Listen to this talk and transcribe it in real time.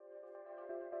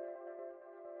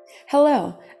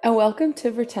Hello, and welcome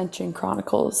to Retention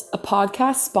Chronicles, a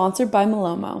podcast sponsored by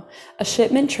Malomo, a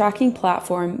shipment tracking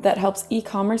platform that helps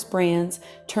e-commerce brands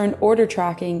turn order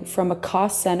tracking from a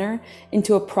cost center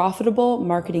into a profitable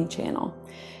marketing channel.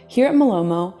 Here at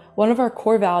Malomo, one of our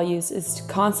core values is to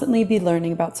constantly be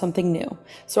learning about something new.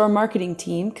 So our marketing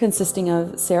team, consisting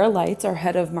of Sarah Lights, our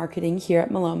head of marketing here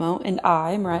at Malomo, and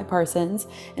I, Mariah Parsons,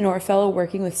 and our fellow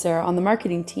working with Sarah on the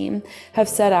marketing team, have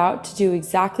set out to do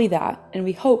exactly that, and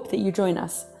we hope that you join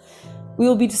us. We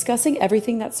will be discussing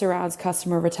everything that surrounds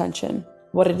customer retention: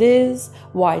 what it is,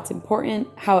 why it's important,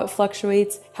 how it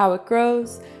fluctuates, how it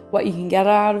grows, what you can get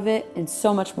out of it, and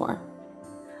so much more.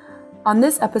 On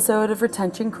this episode of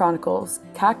Retention Chronicles,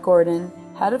 Kat Gordon,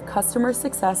 head of customer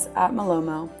success at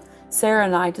Malomo, Sarah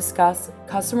and I discuss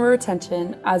customer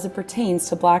retention as it pertains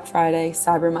to Black Friday,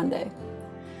 Cyber Monday.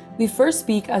 We first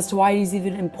speak as to why it is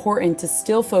even important to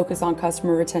still focus on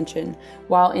customer retention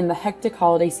while in the hectic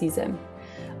holiday season.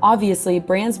 Obviously,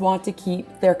 brands want to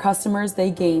keep their customers they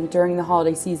gain during the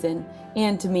holiday season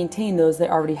and to maintain those they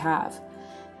already have.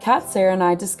 Kat, Sarah, and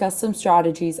I discuss some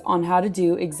strategies on how to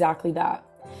do exactly that.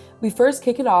 We first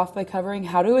kick it off by covering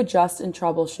how to adjust and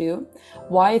troubleshoot,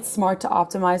 why it's smart to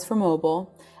optimize for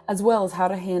mobile, as well as how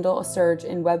to handle a surge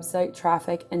in website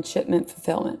traffic and shipment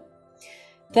fulfillment.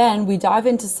 Then we dive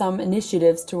into some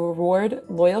initiatives to reward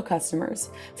loyal customers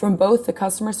from both the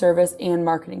customer service and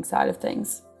marketing side of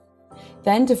things.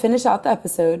 Then, to finish out the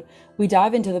episode, we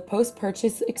dive into the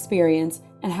post-purchase experience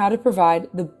and how to provide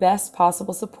the best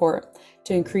possible support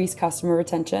to increase customer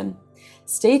retention.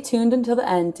 Stay tuned until the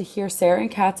end to hear Sarah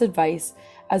and Kat's advice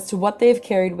as to what they have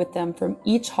carried with them from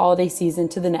each holiday season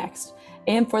to the next,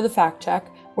 and for the fact check,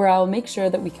 where I will make sure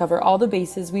that we cover all the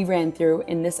bases we ran through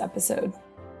in this episode.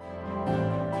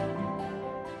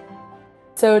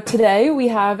 So today we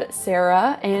have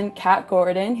Sarah and Kat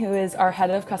Gordon, who is our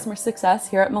head of customer success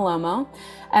here at Malomo.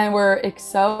 And we're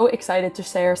so excited to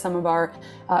share some of our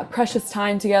precious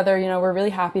time together. We're really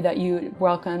happy that you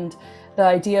welcomed the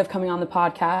idea of coming on the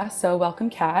podcast. So welcome,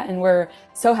 Kat. And we're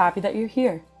so happy that you're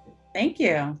here. Thank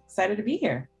you. Excited to be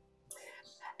here.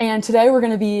 And today we're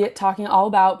going to be talking all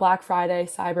about Black Friday,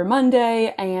 Cyber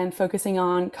Monday, and focusing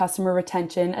on customer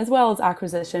retention as well as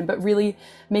acquisition, but really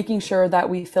making sure that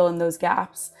we fill in those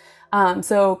gaps.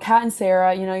 So Kat and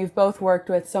Sarah, you've both worked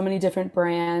with so many different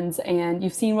brands and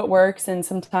you've seen what works and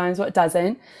sometimes what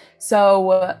doesn't.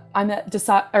 So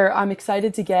I'm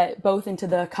excited to get both into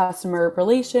the customer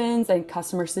relations and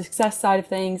customer success side of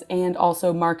things and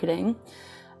also marketing.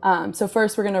 So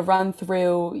first we're going to run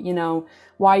through,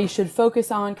 why you should focus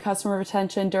on customer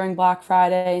retention during Black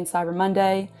Friday and Cyber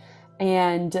Monday,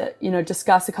 and,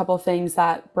 discuss a couple of things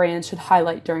that brands should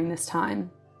highlight during this time.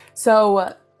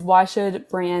 So why should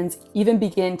brands even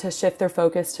begin to shift their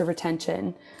focus to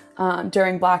retention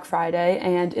during Black Friday?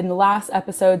 And in the last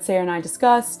episode, Sarah and I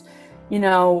discussed, we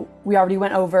already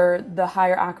went over the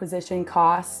higher acquisition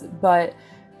costs, but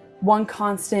one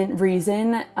constant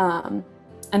reason, and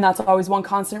that's always one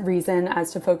constant reason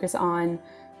as to focus on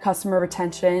customer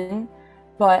retention.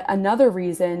 But another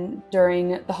reason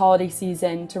during the holiday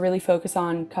season to really focus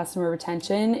on customer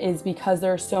retention is because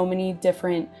there are so many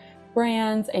different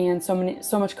brands and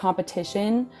so much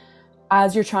competition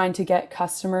as you're trying to get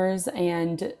customers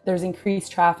and there's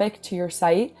increased traffic to your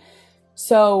site.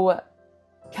 So,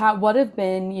 Kat, what have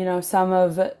been, some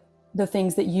of the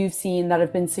things that you've seen that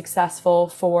have been successful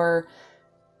for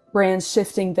brands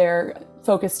shifting their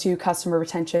focus to customer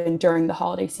retention during the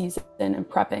holiday season and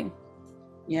prepping?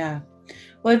 Yeah.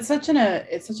 Well, it's such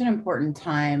an important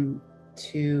time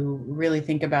to really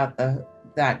think about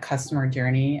that customer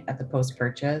journey at the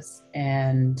post-purchase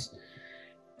and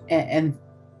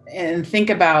think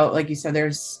about, like you said,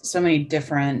 there's so many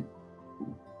different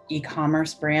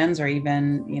e-commerce brands or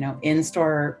even,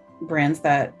 in-store brands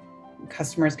that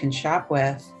customers can shop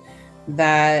with,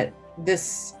 that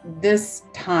this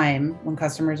time when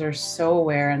customers are so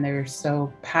aware and they're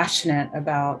so passionate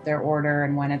about their order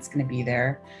and when it's going to be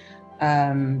there,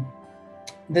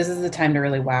 this is the time to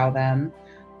really wow them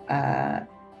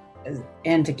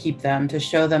and to keep them, to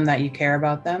show them that you care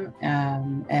about them,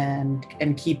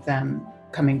 and keep them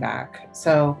coming back.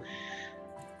 So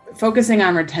focusing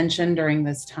on retention during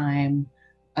this time,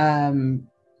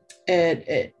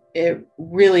 it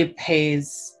really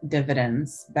pays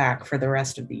dividends back for the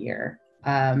rest of the year.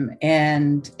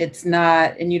 And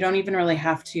you don't even really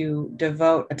have to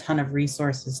devote a ton of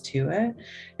resources to it.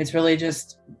 It's really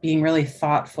just being really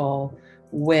thoughtful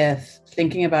with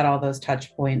thinking about all those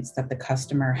touch points that the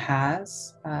customer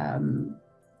has,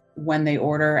 when they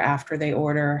order, after they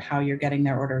order, how you're getting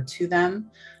their order to them,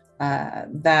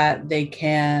 that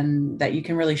you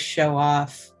can really show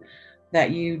off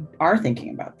that you are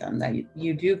thinking about them, that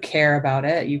you do care about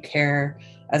it. You care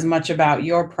as much about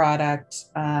your product.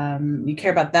 You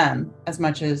care about them as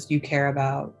much as you care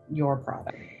about your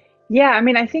product. Yeah, I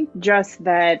mean, I think just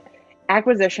that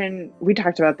acquisition, we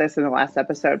talked about this in the last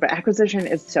episode, but acquisition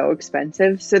is so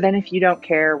expensive. So then if you don't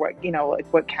care what,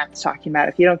 like what Kat's talking about,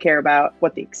 if you don't care about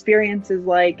what the experience is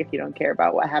like, if you don't care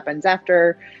about what happens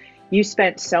after, you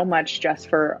spent so much just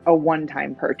for a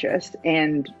one-time purchase.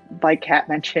 And like Kat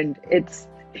mentioned, it's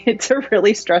a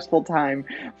really stressful time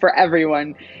for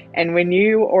everyone. And when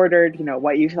you ordered,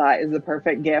 what you thought is the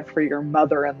perfect gift for your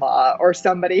mother-in-law or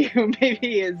somebody who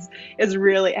maybe is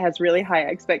really has really high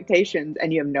expectations,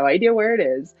 and you have no idea where it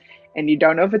is, and you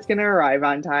don't know if it's going to arrive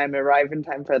in time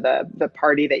for the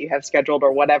party that you have scheduled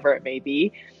or whatever it may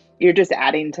be, you're just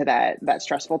adding to that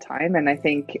stressful time. And I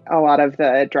think a lot of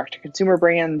the direct to consumer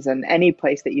brands and any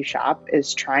place that you shop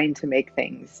is trying to make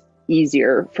things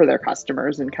easier for their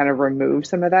customers and kind of remove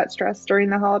some of that stress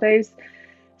during the holidays.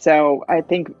 So I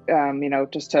think,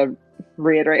 just to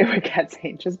reiterate what Kat's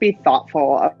saying, just be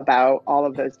thoughtful about all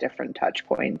of those different touch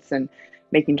points and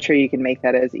making sure you can make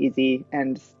that as easy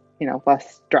and,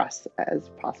 less stress as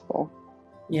possible.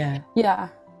 Yeah. Yeah.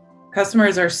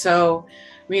 Customers are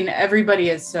everybody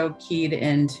is so keyed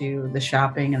into the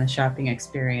shopping and the shopping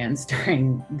experience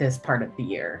during this part of the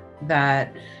year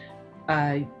that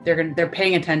they're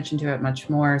paying attention to it much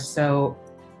more. So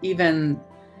even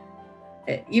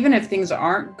if things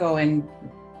aren't going,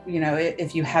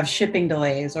 if you have shipping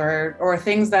delays or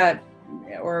things that,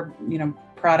 or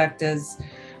product is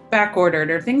back ordered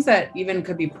or things that even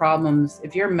could be problems,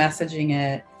 if you're messaging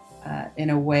it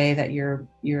in a way that you're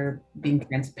being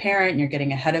transparent, you're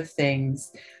getting ahead of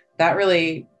things, that's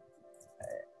really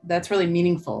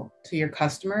meaningful to your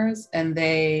customers, and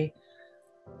they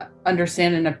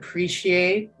understand and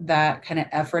appreciate that kind of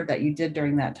effort that you did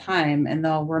during that time, and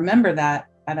they'll remember that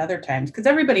at other times, because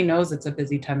everybody knows it's a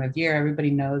busy time of year.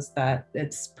 Everybody knows that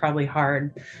it's probably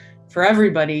hard for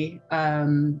everybody.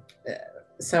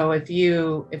 So if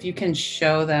you can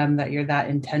show them that you're that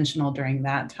intentional during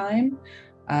that time,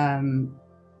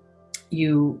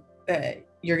 you're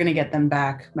going to get them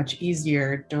back much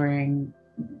easier during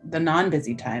the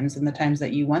non-busy times and the times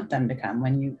that you want them to come.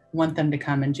 When you want them to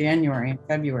come in January and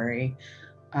February,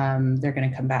 they're going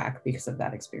to come back because of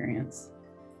that experience.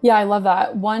 Yeah, I love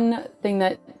that. One thing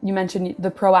that you mentioned,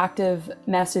 the proactive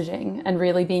messaging and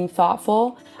really being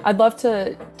thoughtful. I'd love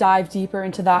to dive deeper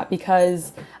into that,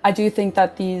 because I do think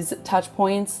that these touch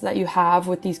points that you have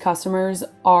with these customers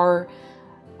are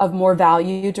of more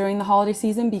value during the holiday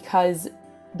season, because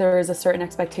there is a certain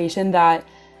expectation that,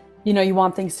 you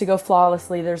want things to go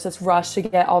flawlessly. There's this rush to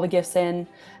get all the gifts in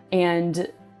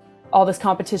and all this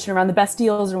competition around the best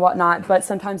deals and whatnot. But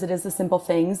sometimes it is the simple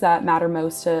things that matter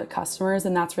most to customers.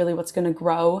 And that's really what's going to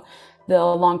grow the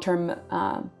long-term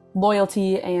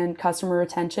loyalty and customer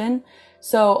retention.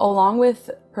 So along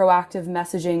with proactive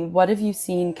messaging, what have you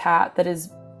seen, Kat, that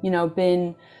has,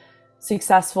 been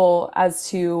successful as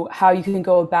to how you can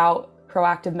go about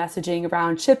proactive messaging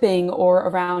around shipping or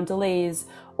around delays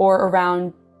or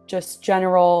around just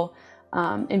general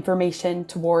information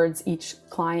towards each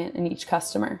client and each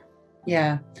customer?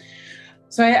 Yeah.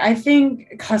 So I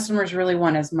think customers really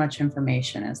want as much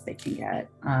information as they can get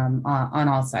on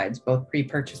all sides, both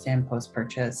pre-purchase and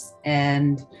post-purchase.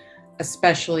 And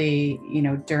especially,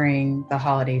 during the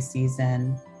holiday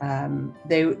season,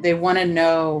 they want to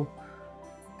know,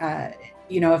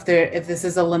 if this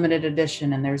is a limited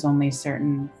edition and there's only a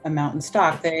certain amount in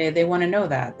stock, they want to know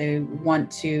that. They want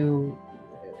to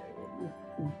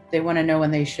know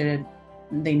when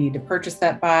they need to purchase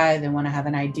that by. They want to have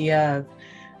an idea of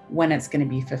when it's going to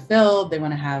be fulfilled. They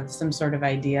want to have some sort of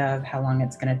idea of how long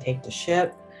it's going to take to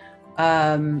ship.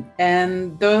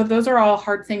 And those are all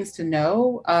hard things to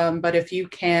know. But if you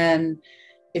can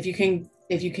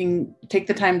take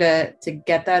the time to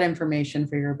get that information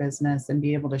for your business and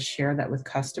be able to share that with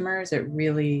customers, it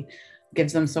really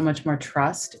gives them so much more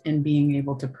trust in being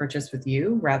able to purchase with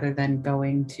you rather than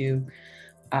going to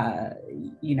a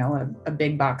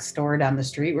big box store down the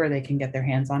street where they can get their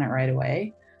hands on it right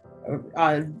away,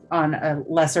 on a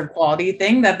lesser quality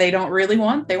thing that they don't really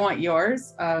want. They want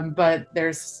yours, but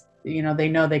there's, they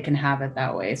know they can have it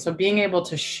that way. So being able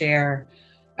to share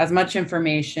as much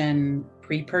information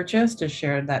pre-purchase to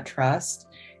share that trust,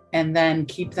 and then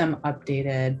keep them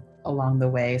updated along the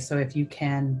way. So if you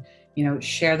can,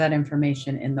 share that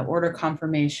information in the order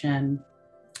confirmation,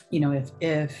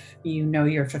 if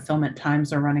your fulfillment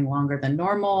times are running longer than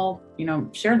normal,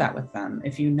 share that with them.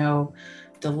 If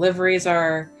deliveries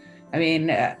are,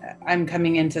 I'm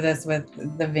coming into this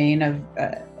with the vein of,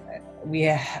 we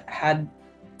had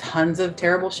tons of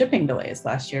terrible shipping delays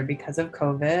last year because of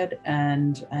COVID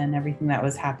and everything that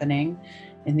was happening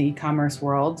in the e-commerce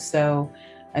world. So,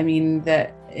 I mean,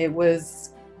 that it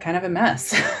was kind of a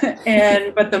mess.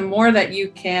 But the more that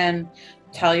you can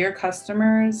tell your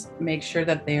customers, make sure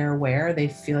that they are aware, they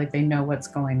feel like they know what's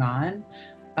going on,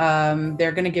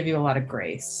 they're going to give you a lot of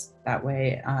grace that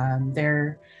way.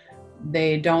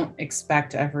 They don't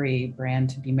expect every brand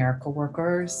to be miracle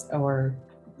workers or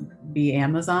be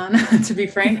Amazon, to be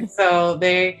frank.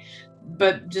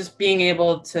 But just being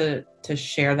able to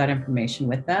share that information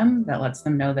with them, that lets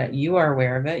them know that you are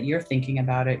aware of it, you're thinking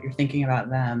about it, you're thinking about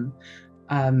them,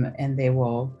 and they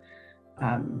will,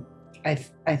 I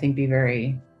think, be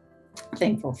very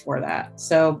thankful for that.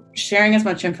 So sharing as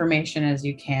much information as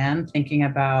you can, thinking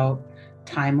about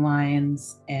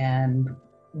timelines and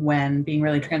being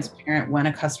really transparent when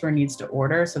a customer needs to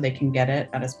order so they can get it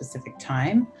at a specific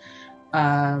time.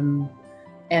 And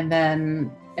then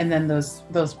those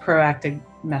proactive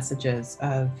messages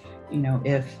of,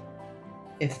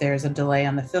 if there's a delay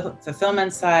on the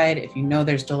fulfillment side, if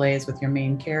there's delays with your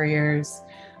main carriers,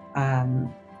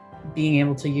 being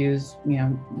able to use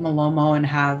Malomo and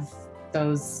have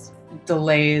those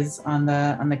delays on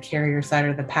the carrier side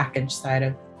or the package side,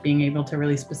 of being able to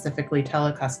really specifically tell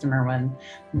a customer when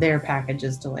their package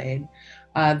is delayed.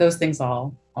 Those things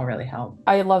all really help.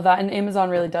 I love that. And Amazon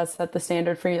really does set the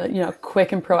standard for,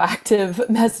 quick and proactive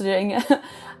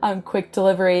messaging, quick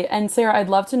delivery. And Sarah, I'd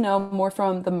love to know more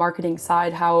from the marketing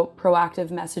side, how proactive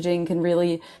messaging can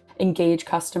really engage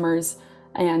customers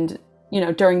and,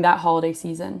 during that holiday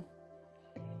season.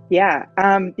 Yeah.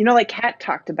 Like Kat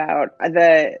talked about,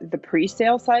 the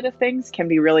pre-sale side of things can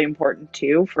be really important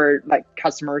too for like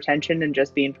customer retention and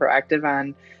just being proactive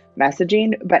on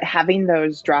messaging, but having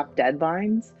those drop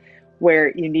deadlines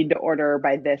where you need to order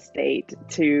by this date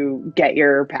to get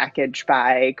your package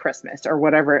by Christmas or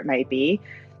whatever it might be,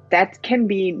 that can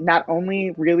be not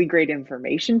only really great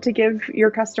information to give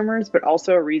your customers, but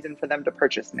also a reason for them to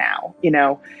purchase now,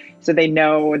 so they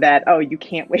know that, oh, you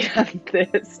can't wait on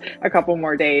this a couple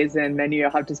more days and then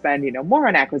you'll have to spend, more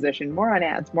on acquisition, more on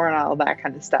ads, more on all that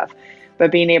kind of stuff.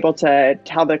 But being able to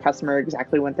tell the customer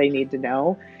exactly what they need to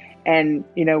know. And,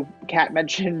 Kat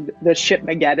mentioned the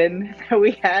Shipmageddon that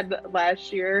we had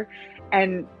last year,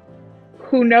 and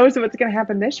who knows what's going to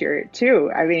happen this year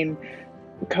too. I mean,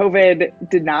 COVID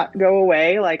did not go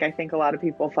away like I think a lot of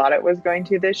people thought it was going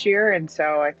to this year. And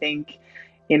so I think,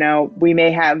 we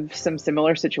may have some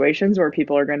similar situations where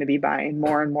people are going to be buying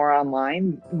more and more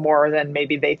online, more than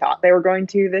maybe they thought they were going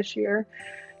to this year.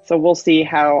 So we'll see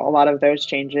how a lot of those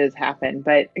changes happen.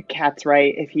 But Kat's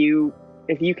right. If you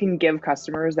can give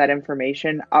customers that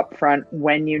information upfront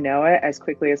when you know it as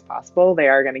quickly as possible, they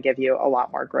are going to give you a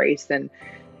lot more grace. And,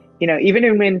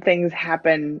 even when things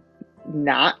happen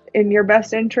not in your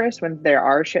best interest, when there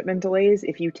are shipment delays,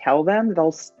 if you tell them,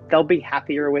 they'll be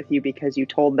happier with you because you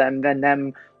told them than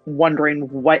them wondering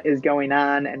what is going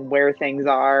on and where things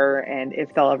are and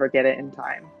if they'll ever get it in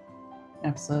time.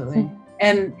 Absolutely.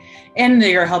 And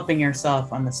you're helping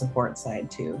yourself on the support side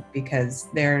too, because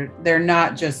they're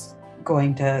not just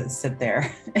going to sit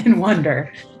there and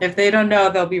wonder. If they don't know,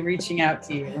 they'll be reaching out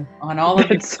to you on all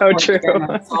of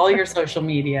all your social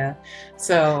media.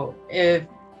 So if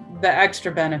the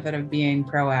extra benefit of being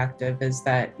proactive is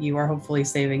that you are hopefully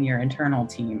saving your internal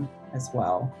team as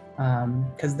well,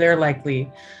 because they're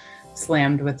likely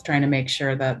slammed with trying to make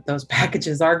sure that those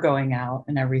packages are going out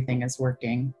and everything is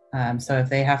working. So if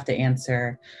they have to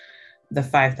answer the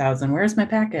 5,000 "where's my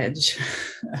package"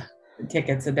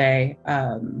 tickets a day,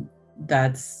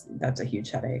 that's a huge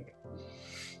headache.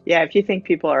 Yeah, if you think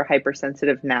people are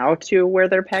hypersensitive now to where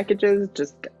their packages,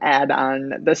 just add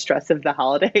on the stress of the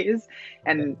holidays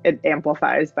and it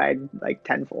amplifies by like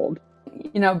tenfold.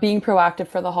 Being proactive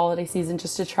for the holiday season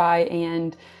just to try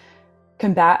and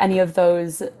combat any of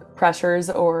those pressures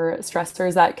or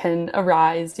stressors that can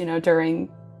arise,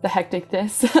 during the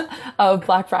hecticness of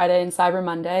Black Friday and Cyber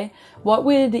Monday. What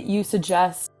would you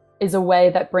suggest is a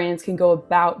way that brands can go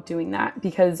about doing that?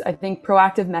 Because I think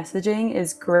proactive messaging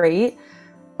is great,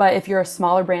 but if you're a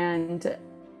smaller brand,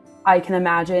 I can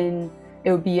imagine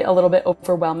it would be a little bit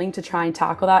overwhelming to try and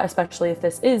tackle that, especially if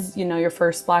this is, your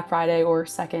first Black Friday or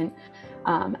second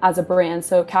as a brand.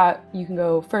 So Kat, you can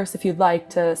go first if you'd like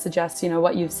to suggest,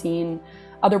 what you've seen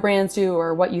other brands do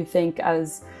or what you think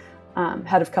as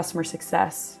head of customer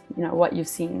success, what you've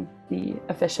seen be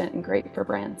efficient and great for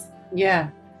brands. Yeah.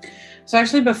 So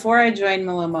actually, before I joined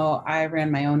Malomo, I ran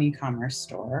my own e-commerce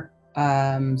store.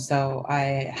 So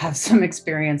I have some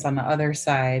experience on the other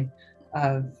side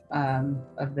of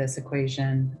this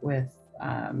equation with,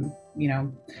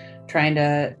 trying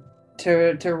to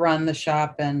to run the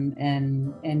shop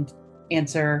and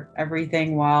answer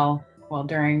everything while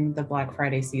during the Black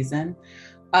Friday season.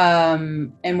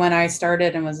 And when I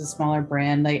started and was a smaller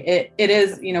brand, like it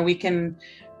is, we can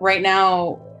right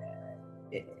now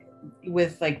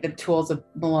with like the tools of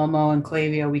Malomo and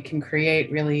Klaviyo, we can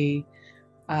create really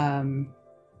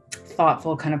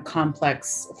thoughtful kind of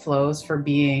complex flows for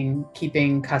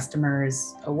keeping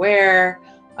customers aware.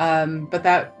 But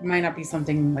that might not be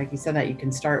something, like you said, that you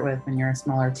can start with when you're a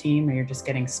smaller team or you're just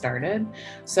getting started.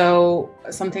 So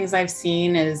some things I've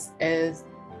seen is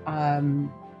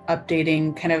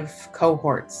updating kind of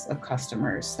cohorts of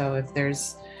customers. So if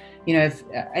there's, if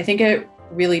I think it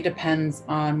really depends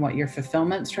on what your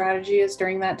fulfillment strategy is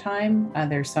during that time.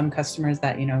 There's some customers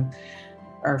that,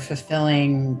 are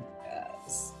fulfilling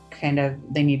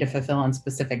they need to fulfill on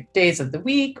specific days of the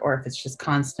week, or if it's just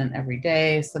constant every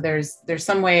day. So there's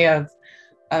some way of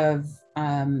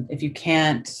if you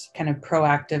can't kind of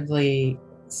proactively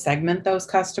segment those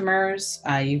customers,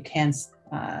 you can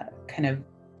kind of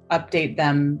update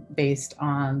them based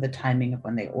on the timing of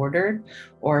when they ordered,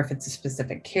 or if it's a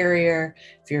specific carrier.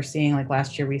 If you're seeing, like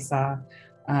last year, we saw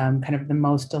kind of the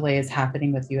most delays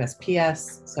happening with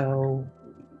USPS. So,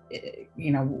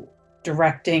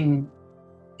 directing,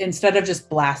 instead of just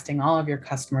blasting all of your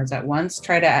customers at once,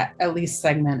 try to at least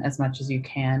segment as much as you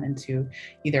can into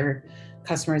either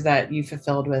customers that you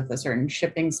fulfilled with a certain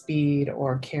shipping speed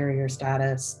or carrier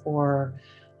status, or,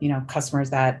 customers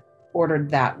that ordered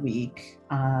that week.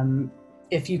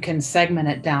 If you can segment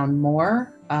it down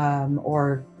more,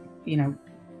 or,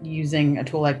 using a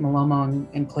tool like Malomo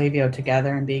and Klaviyo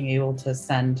together and being able to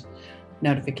send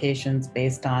notifications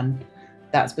based on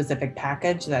that specific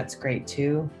package, that's great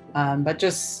too. But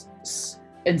just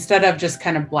instead of just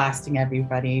kind of blasting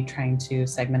everybody, trying to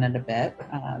segment it a bit,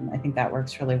 I think that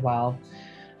works really well.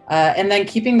 And then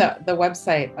keeping the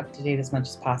website up to date as much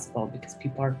as possible, because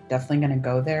people are definitely going to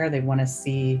go there. They want to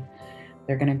see,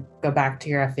 they're going to go back to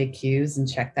your FAQs and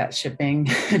check that shipping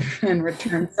and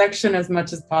return section as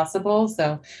much as possible.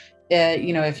 So,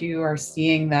 if you are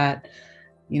seeing that,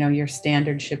 your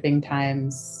standard shipping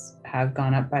times have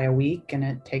gone up by a week and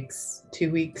it takes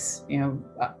 2 weeks,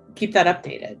 keep that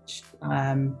updated.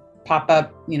 Pop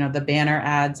up, the banner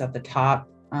ads at the top.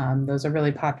 Those are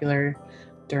really popular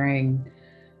during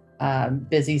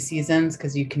busy seasons,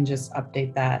 because you can just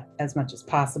update that as much as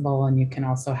possible, and you can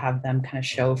also have them kind of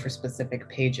show for specific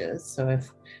pages. So if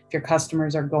your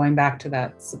customers are going back to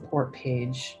that support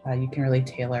page, you can really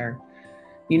tailor,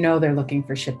 they're looking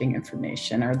for shipping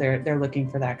information, or they're looking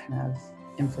for that kind of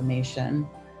information.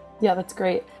 Yeah, that's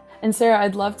great. And Sarah,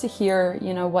 I'd love to hear,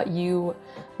 what you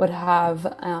would have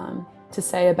to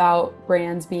say about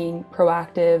brands being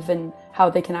proactive and how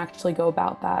they can actually go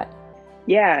about that.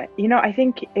 Yeah, I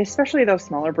think especially those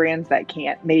smaller brands that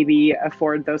can't maybe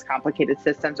afford those complicated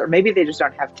systems, or maybe they just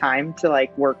don't have time to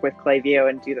like work with Klaviyo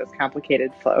and do those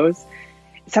complicated flows.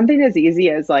 Something as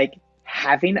easy as like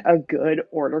having a good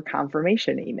order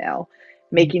confirmation email,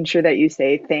 making sure that you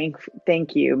say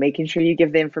thank you, making sure you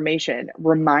give the information,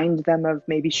 remind them of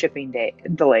maybe shipping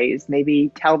delays,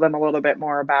 maybe tell them a little bit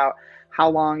more about how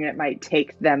long it might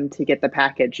take them to get the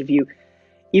package.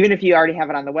 Even if you already have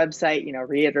it on the website,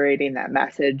 reiterating that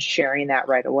message, sharing that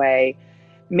right away,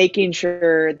 making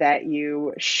sure that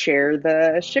you share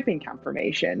the shipping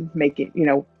confirmation,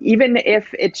 even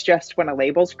if it's just when a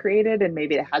label's created and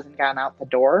maybe it hasn't gone out the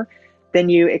door, then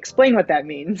you explain what that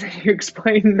means. You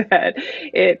explain that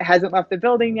it hasn't left the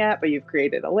building yet, but you've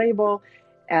created a label.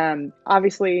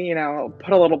 Obviously,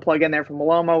 put a little plug in there from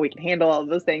Malomo. We can handle all of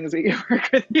those things. We can work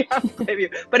with you on Klaviyo.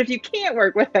 But if you can't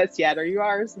work with us yet, or you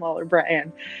are a smaller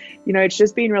brand, it's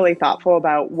just being really thoughtful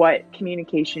about what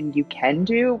communication you can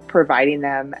do, providing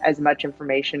them as much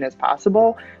information as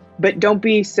possible, but don't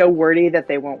be so wordy that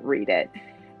they won't read it.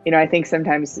 I think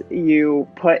sometimes you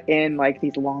put in like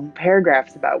these long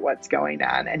paragraphs about what's going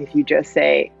on. And if you just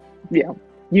say,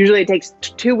 usually it takes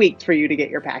 2 weeks for you to get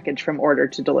your package from order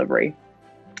to delivery.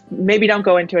 Maybe don't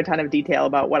go into a ton of detail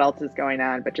about what else is going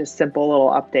on, but just simple little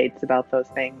updates about those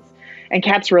things. And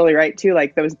Kat's really right too,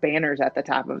 like those banners at the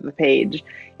top of the page.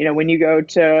 When you go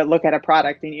to look at a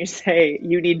product and you say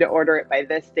you need to order it by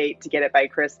this date to get it by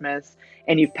Christmas,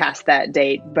 and you've passed that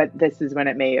date, but this is when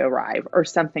it may arrive, or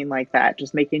something like that.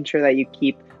 Just making sure that you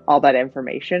keep all that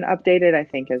information updated, I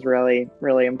think, is really,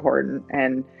 really important.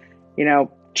 And,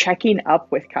 checking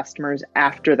up with customers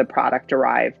after the product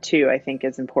arrived too, I think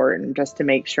is important, just to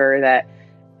make sure that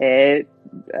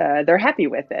they're happy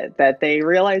with it, that they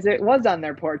realize it was on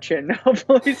their porch and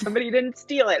hopefully somebody didn't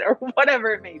steal it, or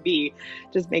whatever it may be.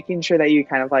 Just making sure that you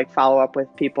kind of like follow up with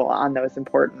people on those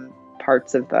important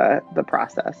parts of the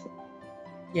process.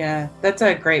 Yeah, that's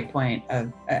a great point.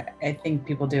 I think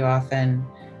people do often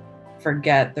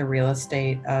forget the real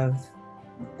estate of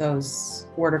those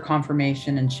order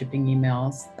confirmation and shipping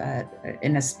emails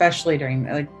and especially during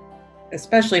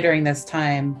this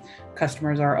time,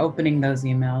 customers are opening those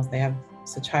emails. They have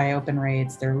such high open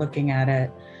rates. They're looking at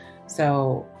it.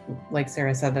 So like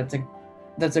Sarah said,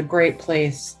 that's a great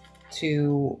place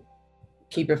to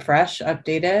keep it fresh,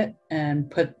 update it, and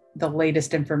put the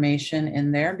latest information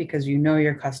in there, because you know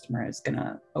your customer is going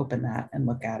to open that and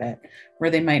look at it, where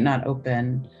they might not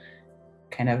open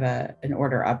kind of an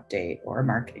order update or a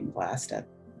marketing blast at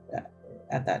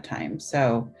that time.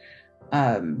 So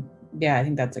yeah, I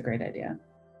think that's a great idea.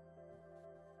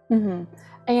 Mm-hmm.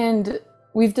 And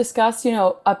we've discussed,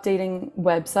 updating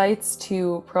websites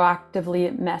to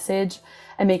proactively message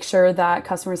and make sure that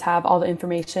customers have all the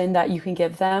information that you can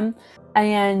give them.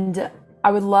 And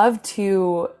I would love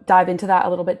to dive into that a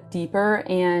little bit deeper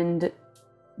and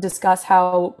discuss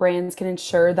how brands can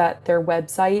ensure that their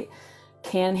website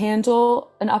can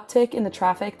handle an uptick in the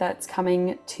traffic that's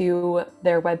coming to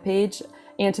their webpage,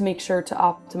 and to make sure to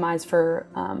optimize for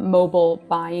mobile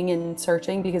buying and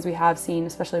searching, because we have seen,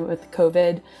 especially with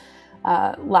COVID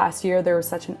last year, there was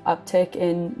such an uptick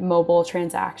in mobile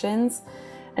transactions.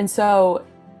 And so,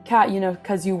 Kat,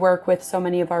 because you work with so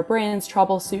many of our brands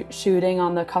troubleshooting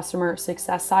on the customer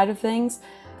success side of things,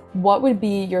 what would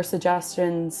be your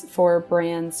suggestions for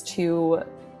brands to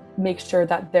make sure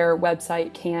that their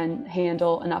website can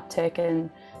handle an uptick and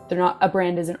a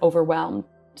brand isn't overwhelmed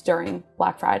during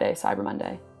Black Friday, Cyber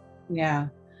Monday? Yeah.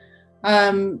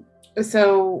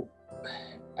 So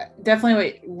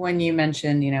definitely when you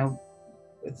mentioned,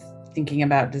 thinking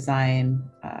about design,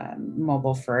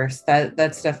 mobile first,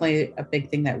 that's definitely a big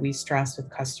thing that we stress with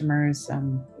customers.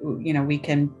 We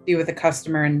can be with a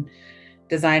customer and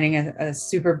designing a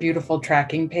super beautiful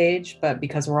tracking page, but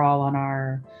because we're all on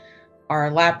our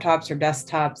laptops or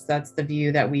desktops, that's the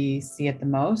view that we see it the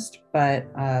most. But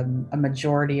a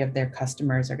majority of their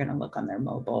customers are going to look on their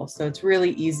mobile. So it's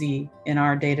really easy in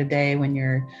our day-to-day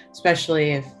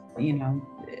especially if,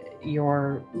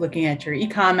 you're looking at your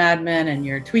e-com admin and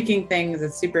you're tweaking things,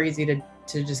 it's super easy to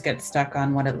just get stuck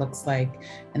on what it looks like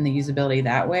and the usability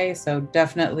that way. So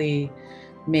definitely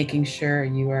making sure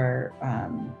you are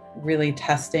really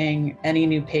testing any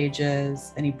new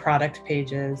pages, any product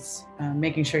pages,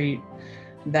 making sure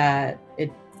that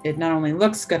it not only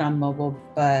looks good on mobile,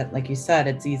 but like you said,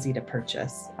 it's easy to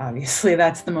purchase. Obviously,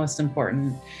 that's the most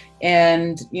important.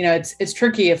 And it's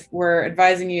tricky if we're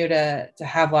advising you to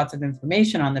have lots of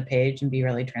information on the page and be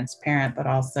really transparent, but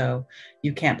also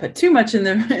you can't put too much in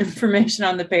the information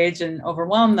on the page and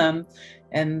overwhelm them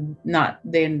and not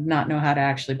know how to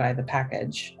actually buy the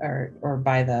package or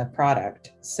buy the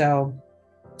product. So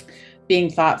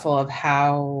being thoughtful of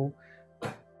how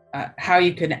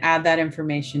you can add that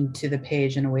information to the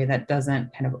page in a way that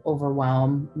doesn't kind of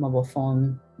overwhelm mobile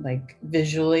phone like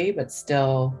visually, but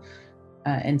still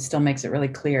makes it really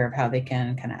clear of how they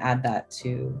can kind of add that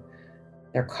to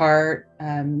their cart.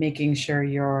 Making sure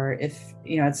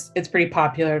it's pretty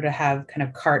popular to have kind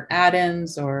of cart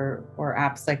add-ins or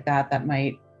apps like that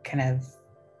might kind of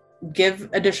give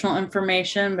additional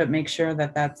information, but make sure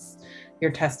that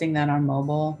you're testing that on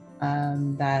mobile,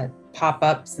 that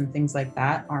pop-ups and things like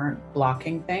that aren't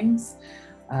blocking things.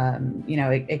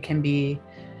 It can be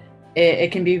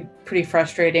pretty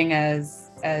frustrating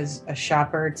as a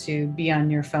shopper to be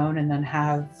on your phone and then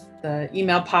have the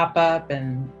email pop up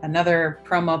and another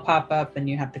promo pop up, and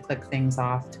you have to click things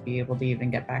off to be able to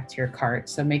even get back to your cart.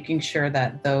 So making sure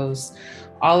that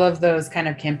all of those kind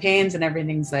of campaigns and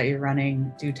everything that you're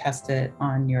running, do test it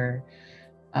on your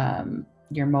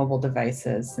mobile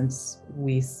devices, since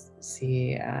we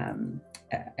see,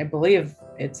 I believe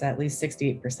it's at least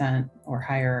 68% or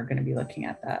higher are going to be looking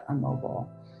at that on mobile.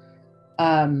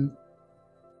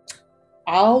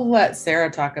 I'll let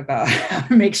Sarah talk about how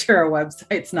to make sure our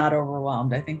website's not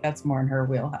overwhelmed. I think that's more in her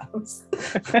wheelhouse.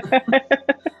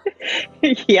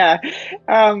 Yeah.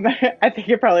 I think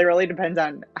it probably really depends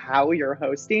on how you're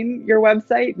hosting your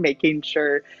website, making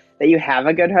sure that you have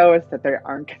a good host, that there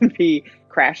aren't going to be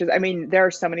crashes. I mean, there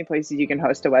are so many places you can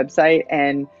host a website,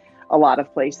 and a lot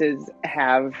of places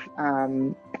have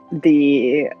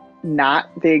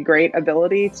not the great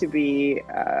ability to be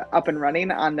up and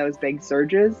running on those big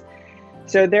surges.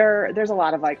 So there's a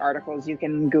lot of like articles you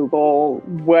can Google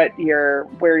where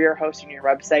you're hosting your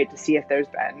website to see if there's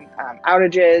been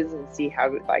outages and see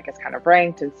how like it's kind of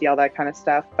ranked and see all that kind of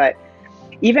stuff. But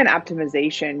even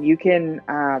optimization, you can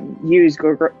use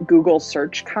Google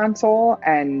Search Console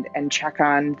and check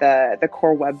on the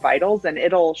core web vitals, and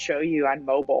it'll show you on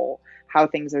mobile how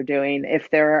things are doing, if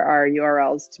there are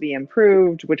URLs to be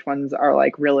improved, which ones are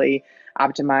like really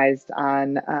optimized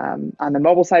on the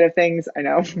mobile side of things. I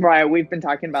know, Mariah, we've been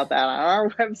talking about that on our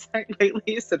website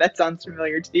lately, so that sounds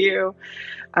familiar to you.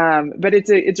 But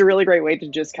it's a really great way to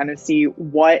just kind of see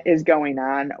what is going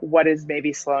on, what is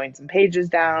maybe slowing some pages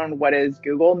down, what is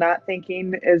Google not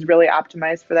thinking is really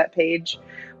optimized for that page.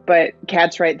 But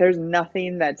Kat's right, there's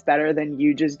nothing that's better than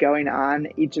you just going on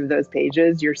each of those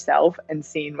pages yourself and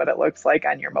seeing what it looks like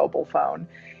on your mobile phone.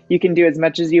 You can do as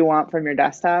much as you want from your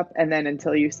desktop, and then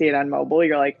until you see it on mobile,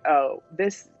 you're like, oh,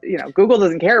 this, Google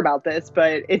doesn't care about this,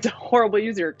 but it's a horrible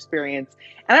user experience.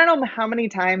 And I don't know how many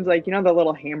times, like, the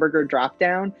little hamburger drop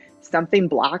down, something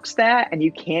blocks that and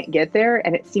you can't get there.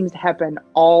 And it seems to happen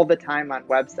all the time on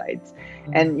websites.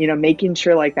 And, making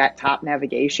sure like that top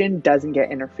navigation doesn't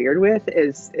get interfered with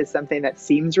is something that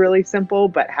seems really simple,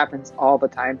 but happens all the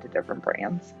time to different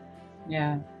brands.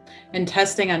 Yeah. And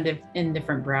testing in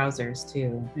different browsers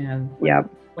too.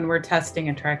 When we're testing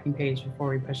a tracking page before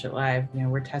we push it live,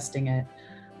 we're testing it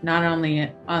not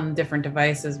only on different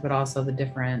devices, but also the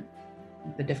different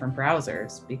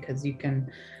browsers, because you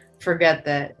can forget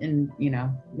that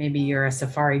maybe you're a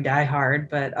Safari diehard,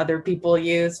 but other people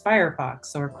use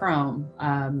Firefox or Chrome,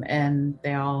 and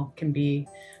they all can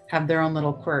have their own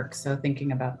little quirks. So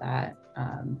thinking about that,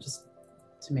 just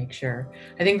to make sure.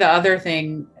 I think the other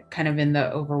thing kind of in the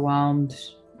overwhelmed,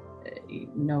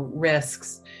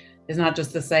 risks is not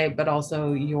just the site, but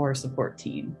also your support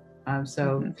team.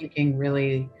 Thinking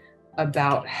really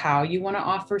about how you want to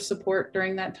offer support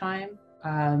during that time.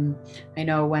 I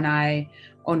know when I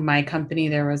owned my company,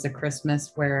 there was a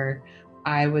Christmas where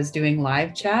I was doing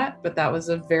live chat, but that was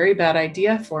a very bad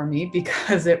idea for me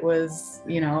because it was,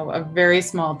 a very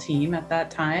small team at that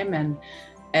time.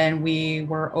 And we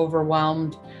were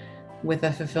overwhelmed with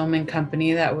a fulfillment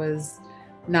company that was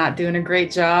not doing a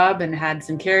great job and had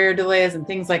some carrier delays and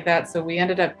things like that. So we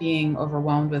ended up being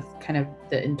overwhelmed with kind of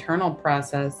the internal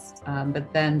process,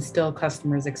 but then still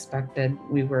customers expected,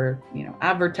 we were,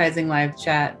 advertising live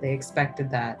chat, they expected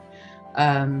that.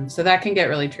 So that can get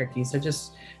really tricky. So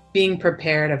just being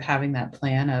prepared of having that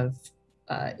plan of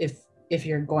if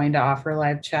you're going to offer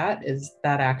live chat, is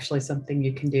that actually something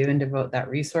you can do and devote that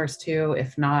resource to?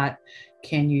 If not,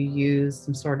 can you use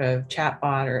some sort of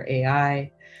chatbot or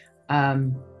AI?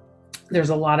 There's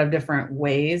a lot of different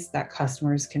ways that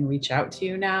customers can reach out to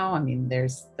you now. I mean,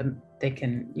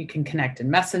 you can connect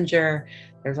in Messenger.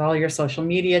 There's all your social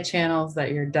media channels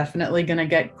that you're definitely going to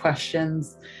get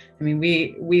questions. I mean,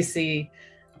 we see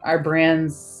our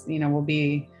brands, will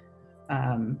be,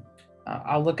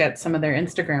 I'll look at some of their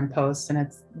Instagram posts and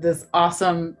it's this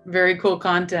awesome, very cool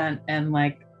content. And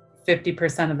like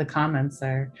 50% of the comments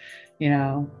are,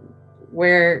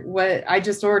 what I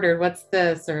just ordered, what's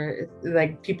this? Or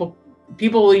like people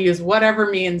will use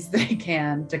whatever means they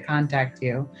can to contact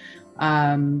you.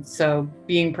 So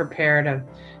being prepared of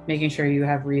making sure you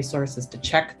have resources to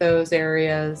check those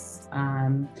areas,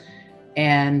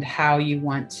 and how you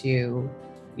want to,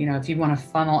 if you want to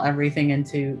funnel everything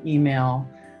into email,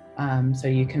 so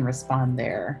you can respond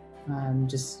there,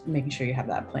 just making sure you have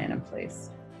that plan in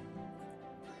place.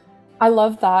 I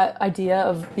love that idea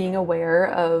of being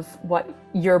aware of what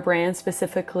your brand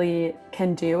specifically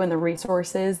can do and the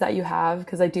resources that you have,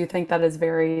 because I do think that is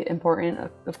very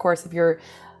important. Of course, if you're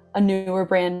a newer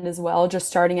brand as well, just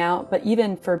starting out, but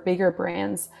even for bigger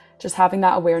brands, just having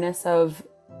that awareness of,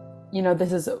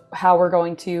 this is how we're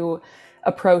going to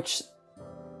approach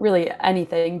really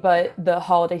anything but the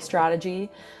holiday strategy.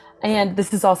 And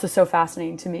this is also so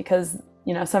fascinating to me because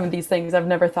some of these things I've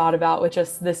never thought about, with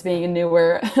just this being a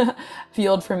newer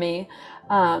field for me.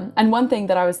 And one thing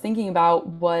that I was thinking about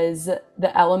was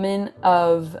the element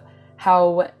of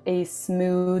how a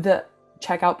smooth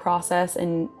checkout process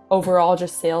and overall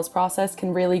just sales process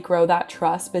can really grow that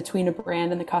trust between a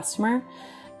brand and the customer.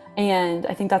 And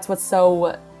I think that's what's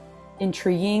so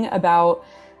intriguing about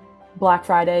Black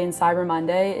Friday and Cyber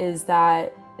Monday, is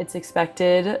that it's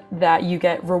expected that you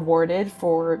get rewarded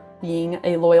for being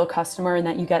a loyal customer and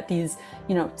that you get these,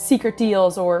 secret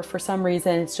deals, or for some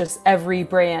reason, it's just every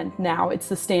brand now, it's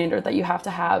the standard that you have to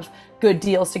have good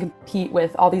deals to compete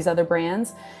with all these other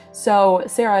brands. So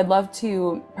Sarah, I'd love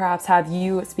to perhaps have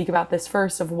you speak about this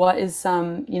first, of what is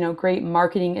some, great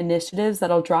marketing initiatives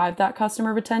that'll drive that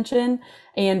customer retention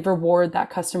and reward that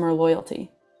customer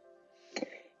loyalty.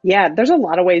 Yeah, there's a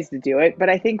lot of ways to do it, but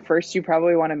I think first you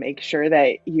probably want to make sure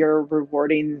that you're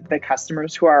rewarding the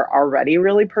customers who are already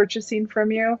really purchasing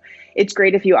from you. It's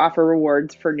great if you offer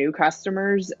rewards for new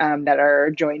customers that are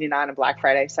joining on a Black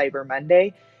Friday, Cyber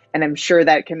Monday. And I'm sure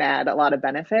that can add a lot of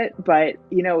benefit. But,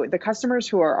 the customers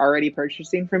who are already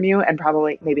purchasing from you and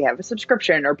probably maybe have a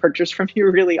subscription or purchase from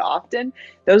you really often,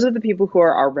 those are the people who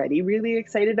are already really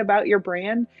excited about your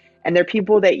brand. And they're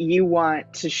people that you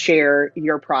want to share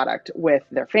your product with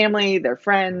their family, their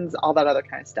friends, all that other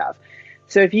kind of stuff.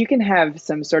 So if you can have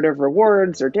some sort of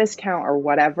rewards or discount or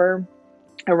whatever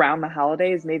around the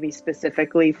holidays, maybe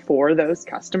specifically for those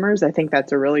customers, I think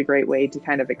that's a really great way to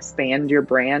kind of expand your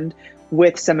brand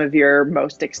with some of your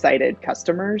most excited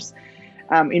customers.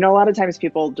 A lot of times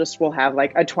people just will have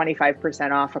like a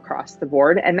 25% off across the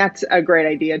board. And that's a great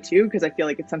idea too, because I feel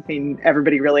like it's something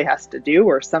everybody really has to do,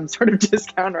 or some sort of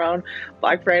discount around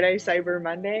Black Friday, Cyber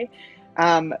Monday.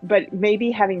 But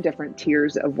maybe having different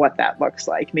tiers of what that looks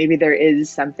like. Maybe there is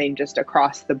something just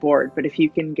across the board, but if you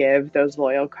can give those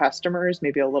loyal customers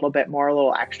maybe a little bit more, a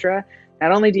little extra,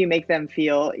 not only do you make them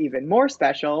feel even more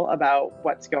special about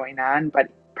what's going on, but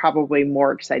probably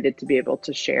more excited to be able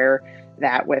to share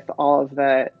that with all of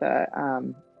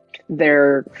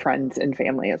their friends and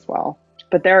family as well.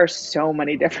 But there are so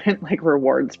many different like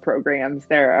rewards programs.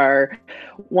 There are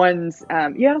ones,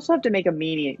 you also have to make them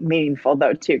meaningful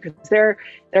though too, because there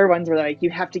are ones where like you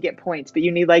have to get points, but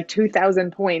you need like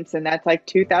 2,000 points, and that's like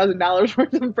 $2,000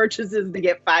 worth of purchases to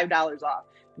get $5 off.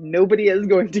 Nobody is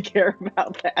going to care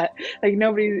about that. Like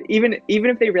nobody, even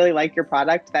if they really like your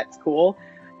product, that's cool.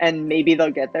 And maybe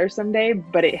they'll get there someday,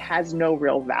 but it has no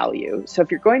real value. So if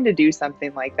you're going to do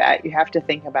something like that, you have to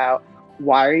think about,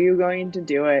 why are you going to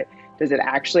do it? Does it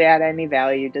actually add any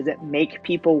value? Does it make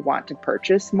people want to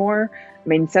purchase more? I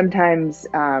mean, sometimes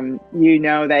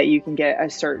that you can get a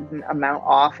certain amount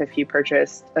off if you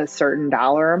purchase a certain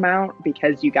dollar amount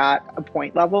because you got a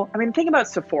point level. I mean, think about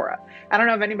Sephora. I don't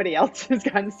know if anybody else has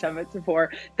gotten stuff at Sephora.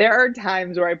 There are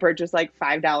times where I purchase like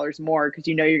 $5 more because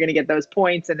you're going to get those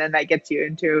points, and then that gets you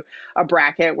into a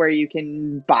bracket where you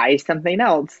can buy something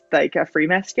else, like a free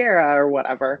mascara or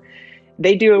whatever.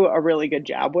 They do a really good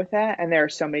job with that. And there are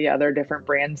so many other different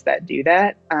brands that do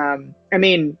that.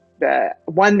 The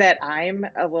one that I'm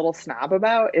a little snob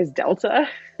about is Delta.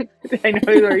 I know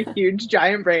they're a huge,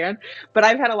 giant brand, but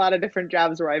I've had a lot of different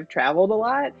jobs where I've traveled a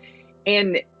lot.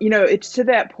 And, it's to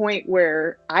that point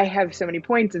where I have so many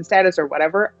points and status or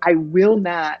whatever, I will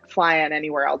not fly on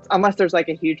anywhere else unless there's like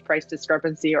a huge price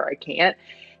discrepancy or I can't.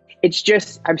 It's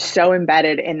just, I'm so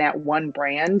embedded in that one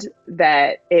brand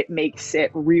that it makes it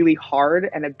really hard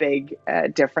and a big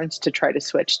difference to try to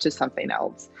switch to something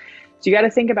else. So you got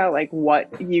to think about like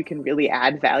what you can really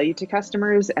add value to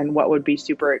customers and what would be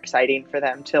super exciting for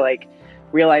them to like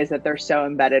realize that they're so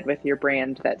embedded with your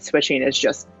brand that switching is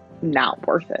just not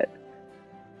worth it.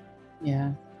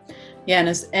 Yeah.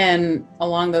 Yeah. And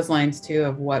along those lines too,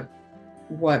 of what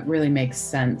really makes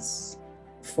sense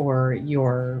for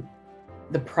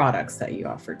the products that you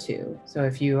offer too. So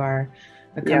if you are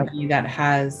a company that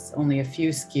has only a few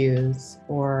SKUs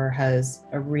or has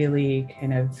a really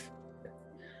kind of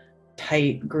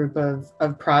tight group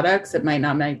of products, it might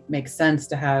not make sense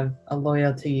to have a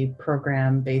loyalty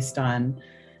program based on,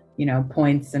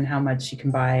 points and how much you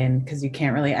can buy. And because you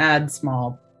can't really add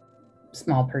small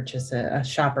purchase, a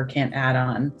shopper can't add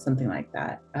on something like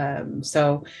that.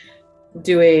 So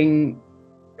doing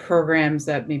programs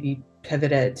that maybe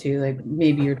pivot it to, like,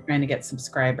 maybe you're trying to get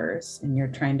subscribers and you're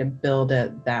trying to build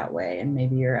it that way, and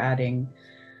maybe you're adding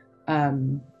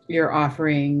you're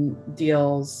offering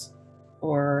deals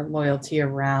or loyalty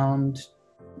around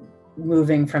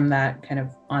moving from that kind of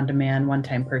on-demand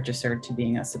one-time purchaser to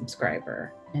being a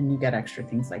subscriber, and you get extra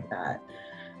things like that.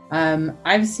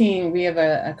 We have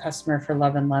a customer for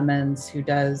Love and Lemons who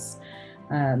does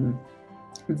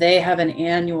they have an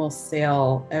annual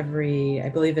sale I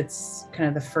believe it's kind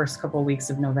of the first couple of weeks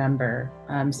of November.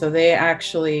 So they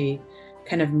actually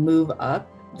kind of move up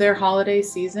their holiday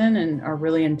season and are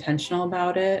really intentional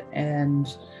about it,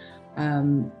 and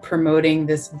promoting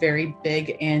this very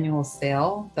big annual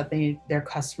sale that their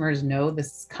customers know this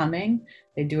is coming.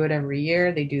 They do it every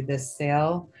year. They do this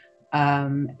sale.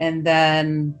 And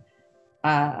then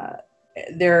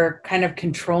they're kind of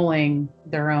controlling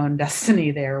their own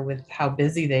destiny there with how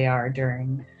busy they are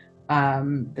during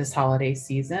this holiday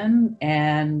season.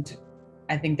 And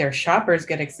I think their shoppers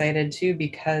get excited too,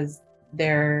 because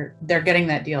they're getting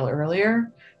that deal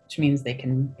earlier, which means they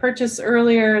can purchase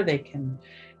earlier, they can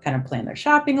kind of plan their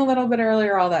shopping a little bit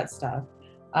earlier, all that stuff.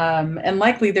 And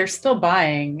likely they're still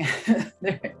buying,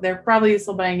 they're probably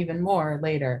still buying even more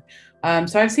later.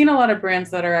 So I've seen a lot of brands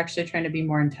that are actually trying to be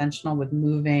more intentional with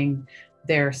moving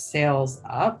their sales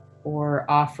up or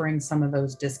offering some of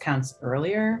those discounts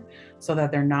earlier so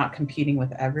that they're not competing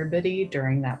with everybody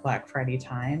during that Black Friday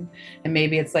time. And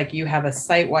maybe it's like you have a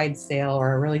site-wide sale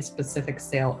or a really specific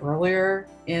sale earlier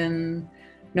in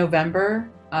November,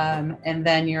 and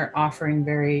then you're offering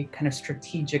very kind of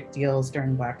strategic deals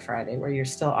during Black Friday where you're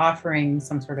still offering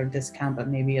some sort of discount, but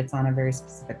maybe it's on a very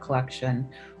specific collection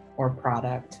or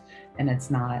product, and it's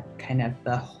not kind of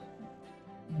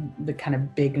the kind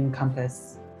of big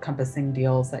encompassing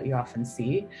deals that you often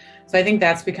see. So I think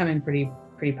that's becoming pretty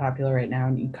popular right now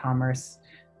in e-commerce,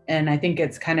 and I think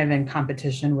it's kind of in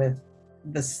competition with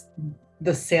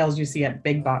the sales you see at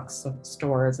big box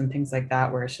stores and things like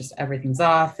that, where it's just everything's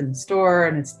off in the store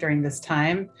and it's during this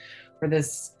time, where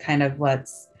this kind of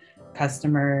lets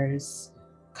customers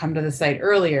come to the site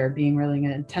earlier, being really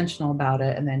intentional about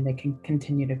it, and then they can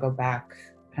continue to go back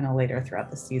kind of later throughout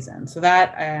the season. So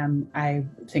that I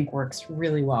think works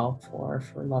really well for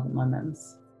Love and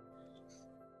Lemons.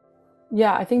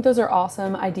 Yeah, I think those are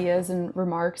awesome ideas and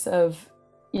remarks of,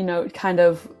 kind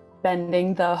of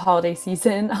bending the holiday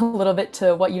season a little bit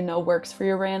to what works for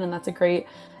your brand, and that's a great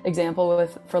example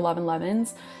for Love and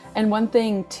Lemons. And one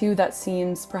thing too that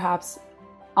seems perhaps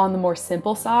on the more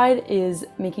simple side is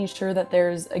making sure that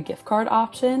there's a gift card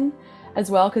option as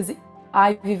well, because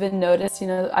I've even noticed,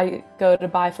 I go to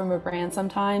buy from a brand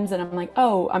sometimes and I'm like,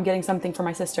 oh, I'm getting something for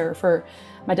my sister, or for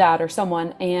my dad or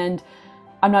someone, and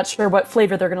I'm not sure what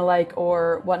flavor they're gonna like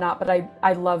or whatnot, but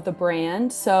I love the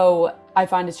brand. So I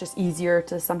find it's just easier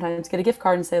to sometimes get a gift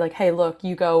card and say like, hey, look,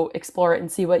 you go explore it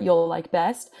and see what you'll like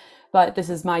best, but this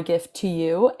is my gift to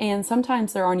you. And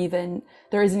sometimes there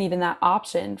isn't even that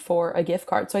option for a gift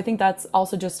card. So I think that's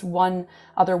also just one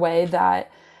other way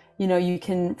that, you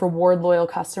can reward loyal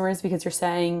customers, because you're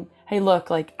saying, hey,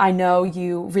 look, like, I know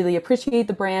you really appreciate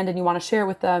the brand and you want to share it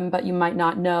with them, but you might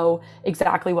not know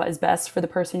exactly what is best for the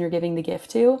person you're giving the gift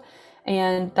to.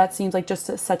 And that seems like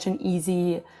just such an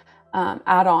easy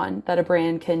add-on that a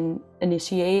brand can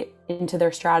initiate into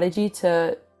their strategy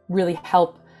to really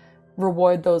help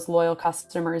reward those loyal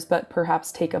customers, but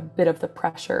perhaps take a bit of the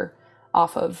pressure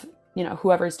off of,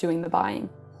 whoever's doing the buying.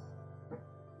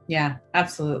 Yeah,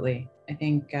 absolutely. I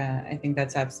think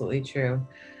that's absolutely true.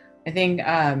 I think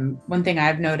one thing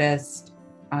I've noticed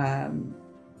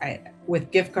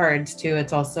with gift cards too,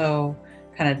 it's also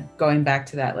kind of going back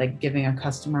to that, like giving a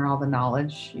customer all the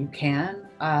knowledge you can.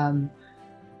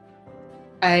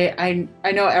 I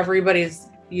know everybody's,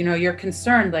 you're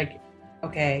concerned, like,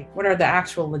 okay, what are the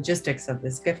actual logistics of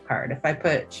this gift card?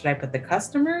 Should I put the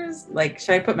customers, like,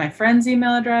 should I put my friend's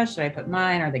email address? Should I put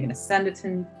mine? Are they going to send it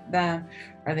to them?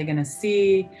 Are they going to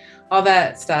see all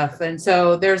that stuff? And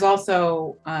so there's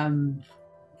also,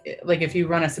 like, if you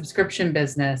run a subscription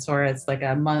business, or it's like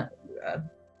a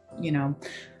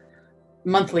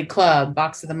monthly club,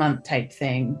 box of the month type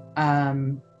thing,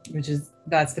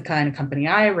 that's the kind of company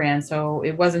I ran. So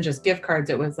it wasn't just gift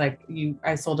cards. It was like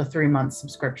I sold a 3-month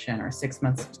subscription or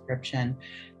 6-month subscription.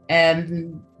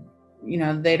 And,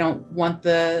 they don't want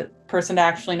the person to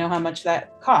actually know how much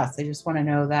that costs. They just want to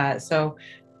know that. So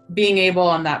being able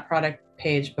on that product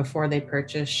page before they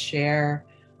purchase, share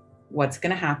what's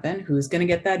going to happen, who's going to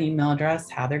get that email address,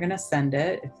 how they're going to send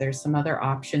it. If there's some other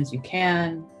options, you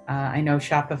can. I know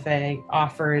Shopify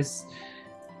offers,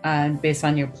 based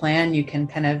on your plan, you can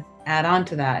kind of add on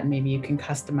to that, and maybe you can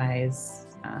customize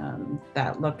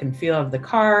that look and feel of the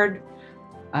card.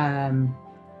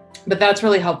 But that's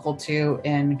really helpful too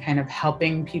in kind of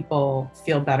helping people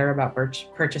feel better about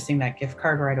purchasing that gift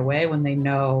card right away when they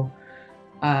know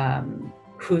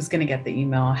who's going to get the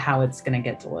email, how it's going to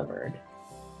get delivered.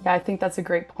 Yeah, I think that's a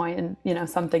great point, and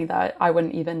something that I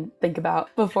wouldn't even think about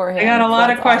beforehand. I got a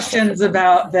lot of questions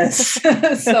about this, so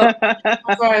that's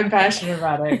why I'm passionate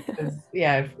about it.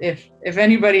 Yeah, if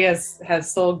anybody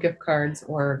has sold gift cards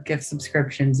or gift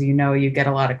subscriptions, you get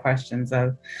a lot of questions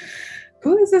of,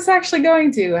 who is this actually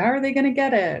going to? How are they going to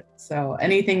get it? So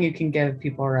anything you can give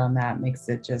people around that makes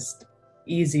it just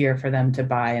easier for them to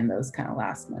buy in those kind of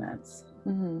last minutes.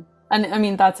 Mm-hmm. And I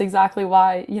mean, that's exactly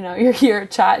why, you're here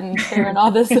chatting, sharing all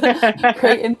this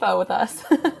great info with us.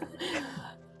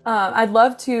 I'd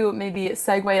love to maybe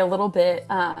segue a little bit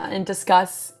and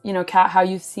discuss, Kat, how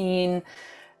you've seen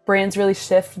brands really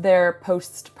shift their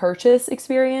post-purchase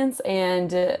experience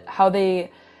and how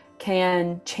they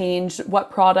can change what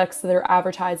products they're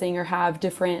advertising or have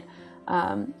different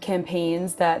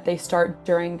campaigns that they start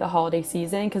during the holiday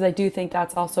season. Because I do think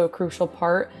that's also a crucial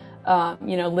part.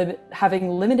 Having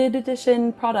limited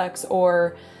edition products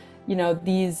or,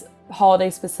 these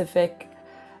holiday specific,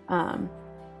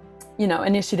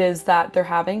 initiatives that they're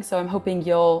having. So I'm hoping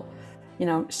you'll,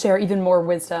 share even more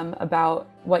wisdom about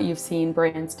what you've seen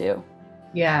brands do.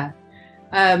 Yeah.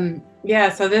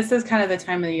 So this is kind of the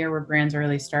time of the year where brands are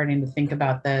really starting to think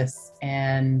about this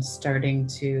and starting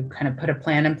to kind of put a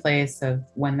plan in place of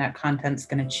when that content's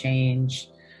going to change,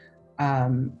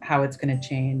 how it's going to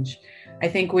change. I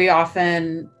think we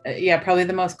often, probably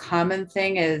the most common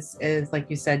thing is like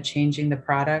you said, changing the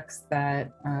products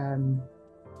that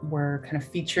we're kind of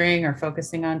featuring or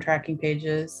focusing on tracking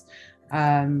pages.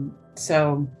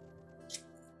 So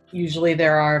usually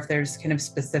if there's kind of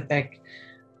specific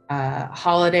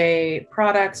holiday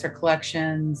products or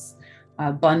collections,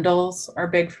 bundles are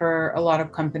big for a lot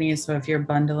of companies. So if you're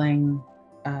bundling,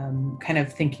 kind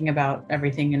of thinking about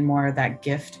everything in more of that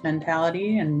gift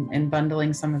mentality and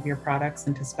bundling some of your products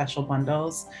into special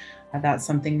bundles, that's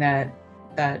something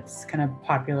that's kind of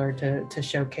popular to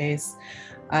showcase.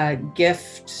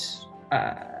 Gift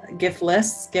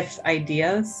lists, gift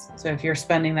ideas. So if you're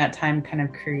spending that time kind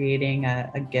of creating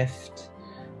a gift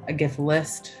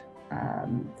list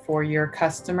for your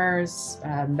customers,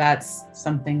 that's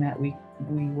something that we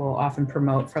will often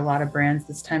promote for a lot of brands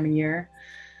this time of year.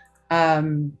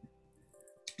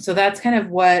 So that's kind of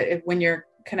when you're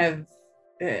kind of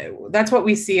that's what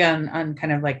we see on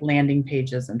kind of like landing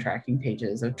pages and tracking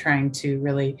pages, of trying to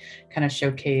really kind of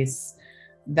showcase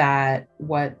that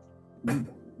what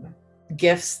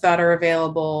gifts that are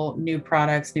available, new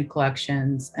products, new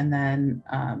collections. And then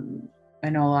I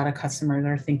know a lot of customers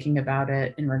are thinking about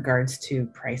it in regards to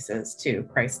prices too,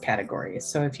 price categories.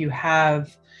 So if you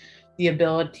have the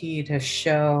ability to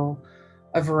show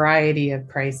a variety of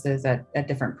prices at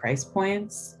different price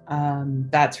points,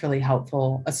 that's really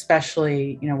helpful.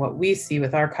 Especially, what we see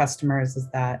with our customers is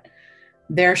that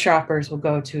their shoppers will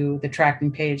go to the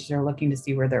tracking page. They're looking to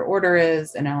see where their order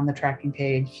is. And on the tracking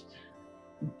page,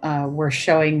 we're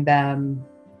showing them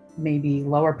maybe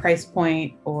lower price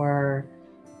point or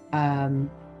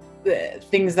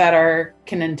things that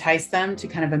can entice them to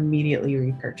kind of immediately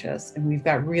repurchase. And we've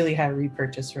got really high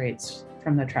repurchase rates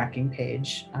from the tracking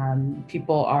page.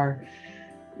 People are,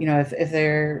 if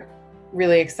they're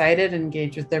really excited and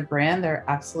engaged with their brand, they're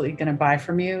absolutely going to buy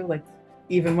from you, like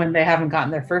even when they haven't gotten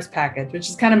their first package, which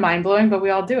is kind of mind blowing, but we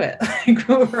all do it. Like,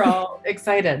 we're all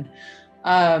excited.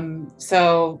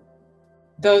 So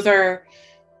those are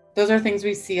things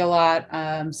we see a lot.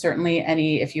 Certainly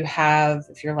if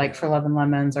you're like For Love and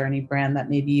Lemons or any brand that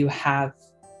maybe you have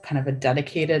kind of a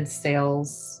dedicated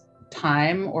sales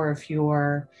time, or if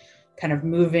you're kind of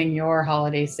moving your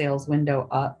holiday sales window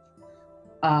up,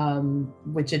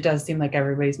 which it does seem like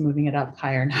everybody's moving it up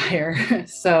higher and higher.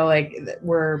 So like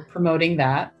we're promoting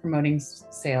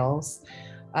sales.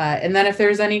 And then if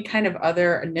there's any kind of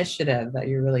other initiative that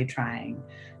you're really trying,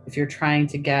 if you're trying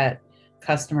to get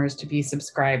customers to be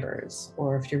subscribers,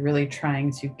 or if you're really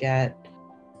trying to get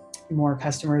more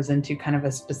customers into kind of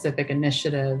a specific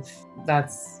initiative,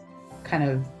 that's kind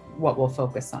of what we'll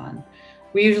focus on.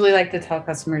 We usually like to tell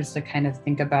customers to kind of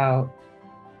think about,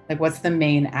 like, what's the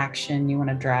main action you want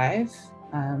to drive.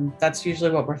 That's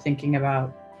usually what we're thinking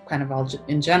about kind of all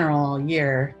in general all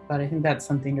year, but I think that's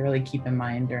something to really keep in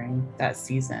mind during that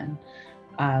season.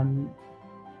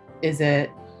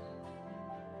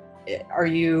 Are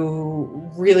you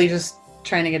really just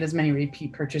trying to get as many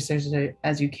repeat purchasers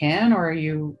as you can, or are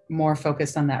you more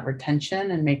focused on that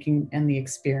retention and the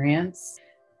experience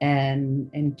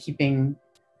and keeping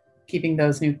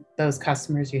those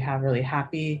customers you have really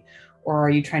happy? Or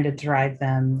are you trying to drive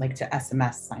them like to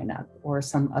SMS sign up or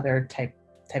some other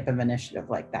type of initiative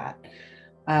like that?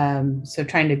 So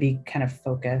trying to be kind of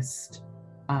focused,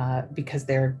 because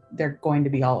they're going to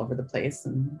be all over the place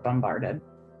and bombarded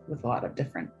with a lot of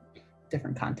different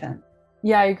content.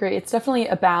 Yeah, I agree. It's definitely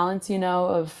a balance,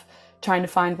 of trying to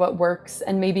find what works.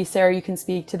 And maybe Sarah, you can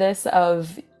speak to this,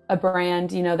 of a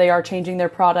brand, they are changing their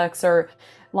products or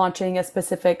launching a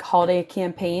specific holiday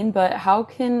campaign, but how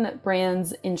can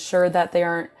brands ensure that they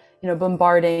aren't,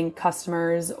 bombarding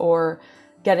customers or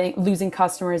losing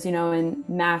customers, in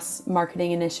mass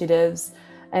marketing initiatives,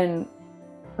 and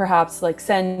perhaps like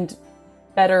send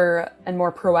better and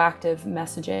more proactive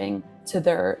messaging to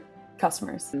their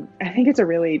customers? I think it's a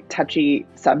really touchy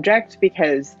subject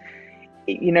because,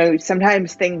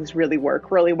 sometimes things really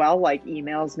work really well, like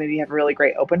emails maybe have a really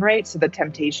great open rate. So the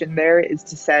temptation there is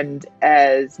to send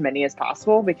as many as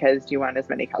possible because you want as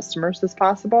many customers as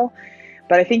possible.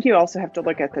 But I think you also have to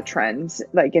look at the trends.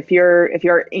 Like if you're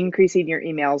increasing your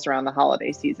emails around the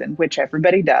holiday season, which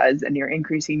everybody does, and you're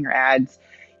increasing your ads,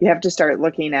 you have to start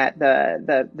looking at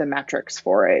the metrics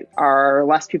for it. Are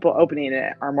less people opening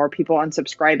it? Are more people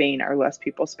unsubscribing? Are less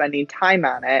people spending time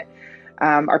on it?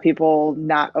 Are people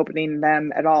not opening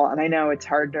them at all? And I know it's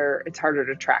harder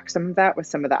to track some of that with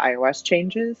some of the iOS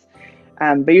changes.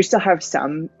 but you still have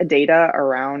some data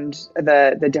around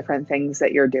the different things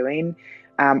that you're doing.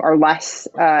 Are less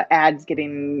ads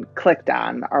getting clicked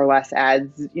on, are less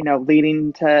ads,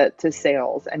 leading to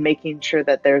sales, and making sure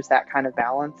that there's that kind of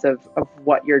balance of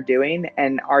what you're doing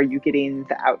and are you getting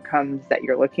the outcomes that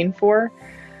you're looking for.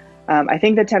 I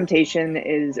think the temptation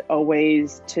is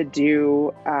always to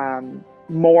do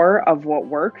more of what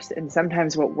works, and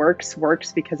sometimes what works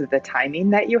because of the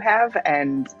timing that you have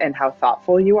and how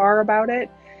thoughtful you are about it.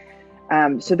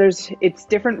 So it's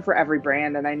different for every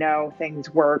brand, and I know things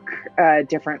work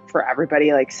different for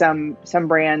everybody. Like some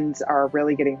brands are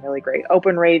really getting really great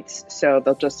open rates, so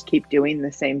they'll just keep doing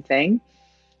the same thing.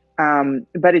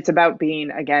 But it's about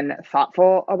being, again,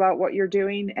 thoughtful about what you're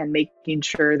doing and making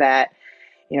sure that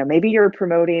maybe you're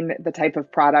promoting the type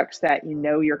of products that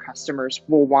your customers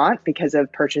will want because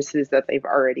of purchases that they've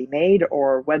already made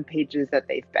or web pages that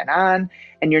they've been on,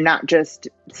 and you're not just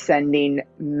sending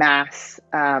mass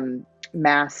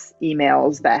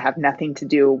emails that have nothing to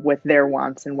do with their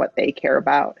wants and what they care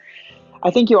about.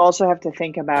 I think you also have to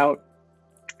think about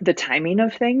the timing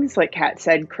of things. Like Kat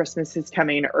said, Christmas is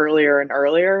coming earlier and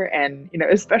earlier. And,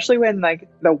 especially when like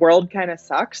the world kind of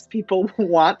sucks, people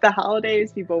want the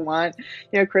holidays, people want,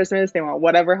 Christmas, they want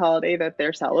whatever holiday that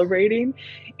they're celebrating.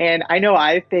 And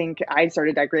I think I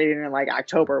started decorating in like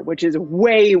October, which is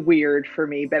way weird for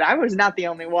me, but I was not the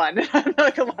only one.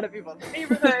 Like a lot of people in the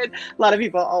neighborhood, a lot of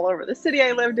people all over the city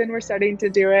I lived in were starting to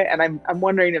do it. And I'm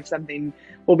wondering if something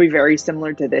will be very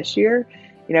similar to this year.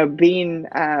 Being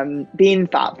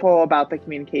thoughtful about the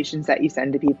communications that you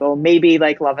send to people, maybe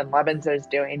like Love and Lemons is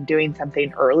doing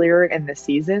something earlier in the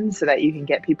season so that you can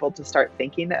get people to start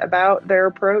thinking about their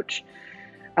approach.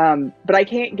 But I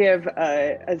can't give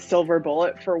a silver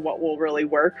bullet for what will really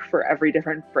work for every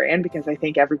different brand, because I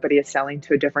think everybody is selling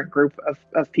to a different group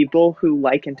of people who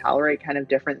like and tolerate kind of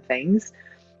different things.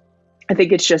 I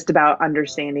think it's just about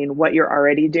understanding what you're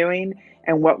already doing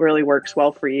and what really works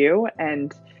well for you,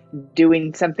 and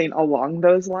doing something along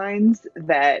those lines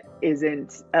that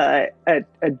isn't a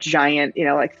giant,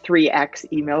 like 3x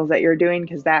emails that you're doing,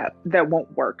 because that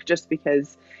won't work. Just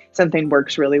because something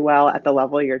works really well at the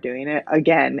level you're doing it,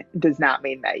 again, does not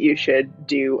mean that you should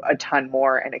do a ton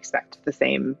more and expect the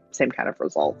same kind of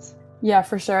results. Yeah,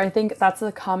 for sure. I think that's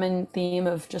a common theme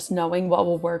of just knowing what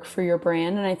will work for your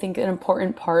brand. And I think an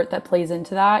important part that plays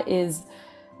into that is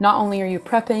not only are you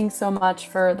prepping so much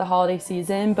for the holiday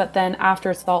season, but then after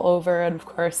it's all over, and of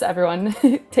course everyone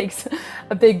takes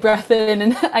a big breath in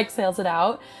and exhales it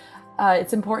out,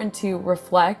 it's important to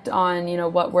reflect on,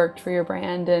 what worked for your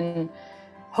brand. And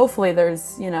hopefully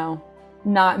there's,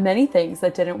 not many things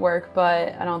that didn't work,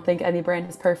 but I don't think any brand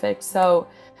is perfect. So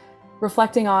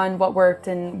reflecting on what worked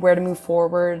and where to move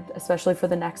forward, especially for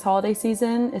the next holiday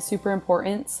season, is super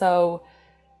important. So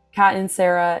Kat and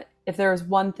Sarah, if there was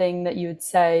one thing that you would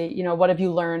say, what have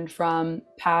you learned from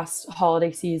past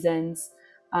holiday seasons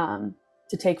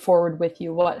to take forward with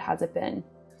you? What has it been?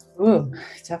 Ooh,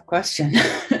 tough question.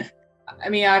 I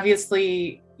mean,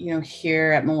 obviously,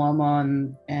 here at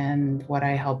Malomo and what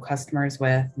I help customers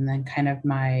with, and then kind of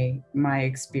my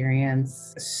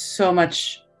experience, so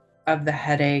much of the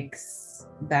headaches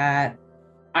that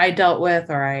I dealt with,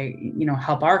 or I,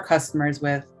 help our customers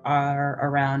with, are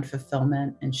around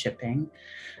fulfillment and shipping.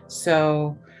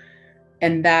 So,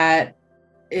 and that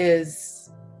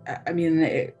is, I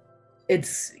mean,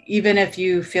 it's even if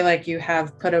you feel like you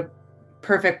have put a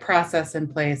perfect process in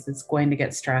place, it's going to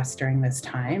get stressed during this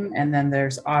time. And then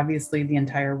there's obviously the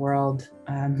entire world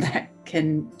that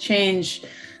can change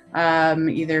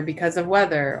either because of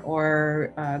weather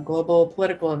or global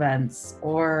political events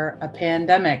or a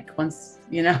pandemic once,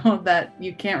 that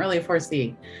you can't really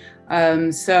foresee.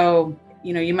 So,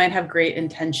 you might have great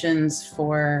intentions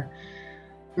for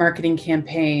marketing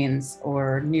campaigns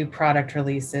or new product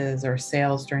releases or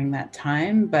sales during that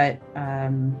time, but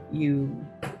you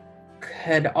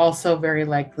could also very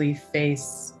likely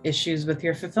face issues with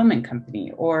your fulfillment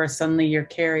company, or suddenly your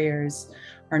carriers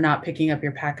are not picking up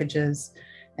your packages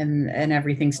and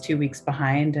everything's 2 weeks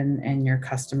behind, and your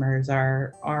customers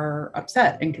are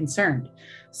upset and concerned.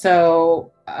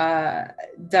 So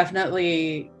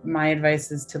definitely my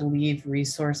advice is to leave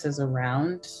resources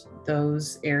around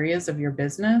those areas of your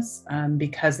business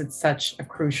because it's such a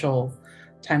crucial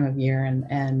time of year,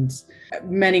 and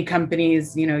many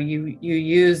companies, you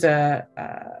use a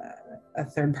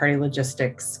third-party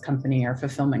logistics company or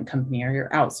fulfillment company, or you're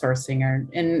outsourcing,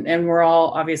 and we're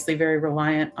all obviously very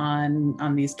reliant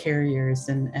on these carriers,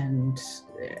 and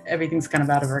everything's kind of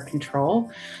out of our control.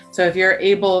 So if you're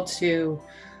able to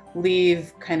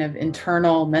leave kind of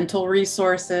internal mental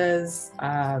resources,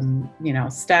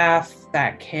 staff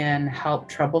that can help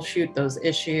troubleshoot those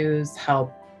issues,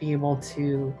 help be able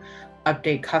to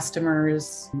update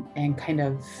customers and kind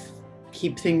of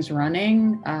keep things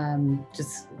running.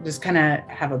 Just kind of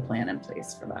have a plan in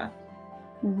place for that.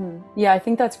 Mm-hmm. Yeah, I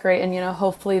think that's great. And,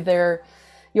 hopefully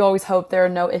you always hope there are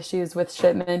no issues with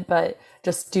shipment, but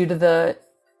just due to the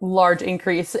large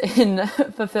increase in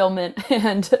fulfillment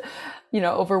and,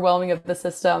 overwhelming of the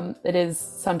system, it is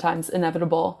sometimes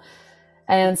inevitable.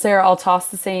 And Sarah, I'll toss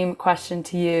the same question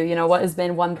to you. What has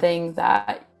been one thing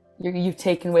that you've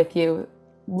taken with you,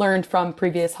 learned from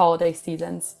previous holiday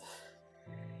seasons?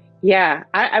 Yeah,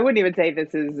 I wouldn't even say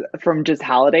this is from just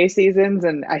holiday seasons,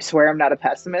 and I swear I'm not a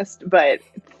pessimist, but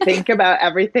think about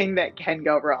everything that can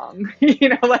go wrong.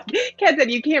 Like Kat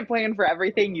said, you can't plan for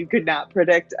everything. You could not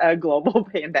predict a global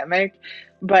pandemic,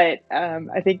 but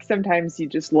I think sometimes you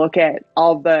just look at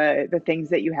all the things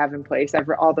that you have in place,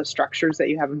 all the structures that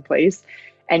you have in place,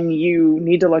 and you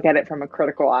need to look at it from a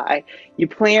critical eye. You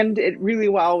planned it really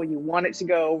well. You want it to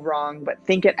go wrong, but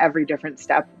think at every different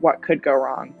step what could go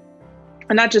wrong.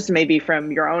 And not just maybe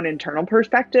from your own internal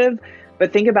perspective,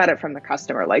 but think about it from the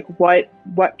customer. Like what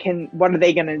are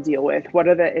they going to deal with? What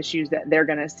are the issues that they're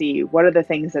going to see? What are the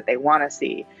things that they want to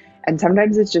see? And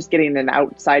sometimes it's just getting an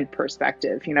outside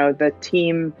perspective. The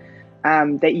team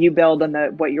that you build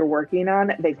and what you're working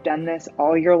on, they've done this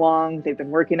all year long. They've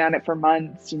been working on it for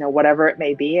months, whatever it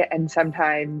may be. And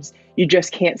sometimes you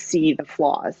just can't see the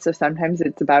flaws. So sometimes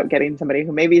it's about getting somebody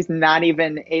who maybe is not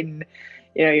even in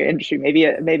your industry, maybe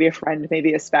a friend,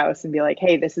 maybe a spouse, and be like,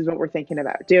 hey, this is what we're thinking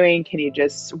about doing. Can you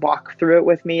just walk through it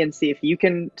with me and see if you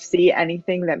can see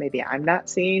anything that maybe I'm not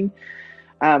seeing?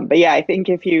 But yeah, I think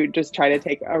if you just try to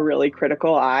take a really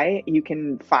critical eye, you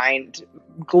can find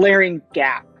glaring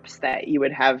gaps that you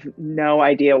would have no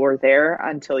idea were there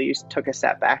until you took a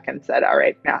step back and said, all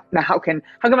right, now how can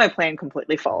my plan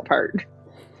completely fall apart?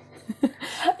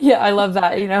 Yeah, I love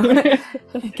that,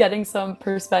 getting some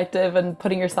perspective and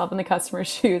putting yourself in the customer's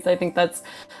shoes. I think that's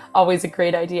always a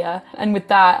great idea. And with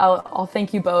that, I'll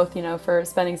thank you both, for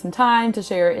spending some time to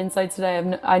share your insights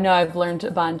today. I know I've learned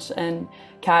a bunch, and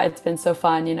Kat, it's been so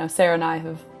fun. Sarah and I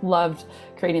have loved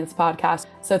creating this podcast.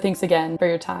 So thanks again for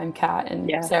your time, Kat,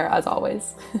 and Sarah, as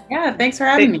always. Yeah, thanks for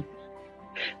having me.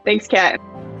 Thanks, Kat.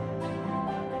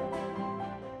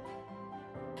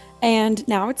 And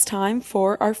now it's time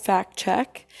for our fact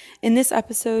check. In this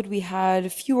episode, we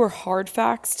had fewer hard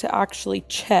facts to actually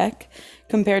check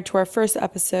compared to our first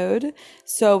episode.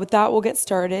 So with that, we'll get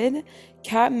started.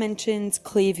 Kat mentions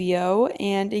Klaviyo,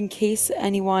 and in case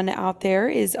anyone out there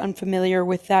is unfamiliar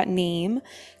with that name,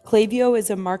 Klaviyo is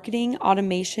a marketing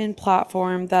automation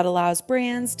platform that allows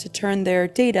brands to turn their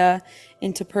data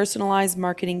into personalized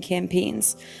marketing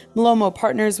campaigns. Malomo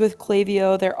partners with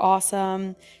Klaviyo. They're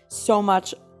awesome. So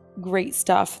much great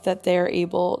stuff that they're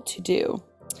able to do.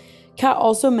 Kat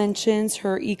also mentions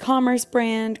her e-commerce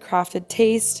brand, Crafted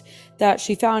Taste, that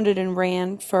she founded and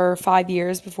ran for 5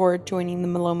 years before joining the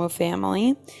Malomo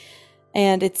family,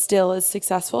 and it still is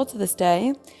successful to this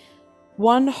day.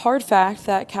 One hard fact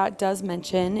that Kat does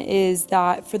mention is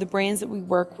that for the brands that we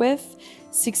work with,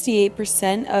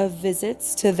 68% of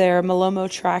visits to their Malomo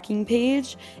tracking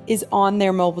page is on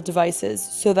their mobile devices.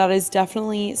 So that is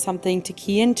definitely something to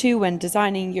key into when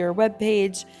designing your web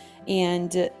page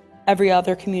and every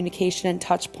other communication and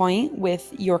touch point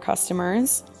with your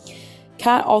customers.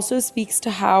 Kat also speaks to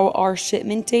how our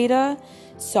shipment data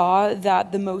saw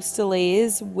that the most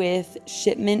delays with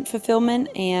shipment fulfillment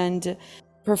and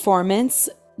performance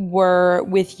were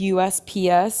with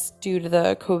USPS due to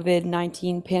the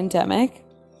COVID-19 pandemic.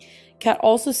 Kat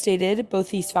also stated both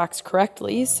these facts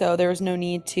correctly, so there was no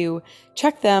need to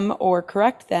check them or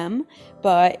correct them,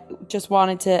 but just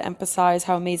wanted to emphasize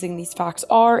how amazing these facts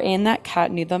are and that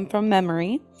Kat knew them from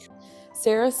memory.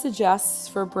 Sarah suggests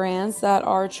for brands that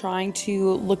are trying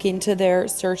to look into their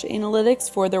search analytics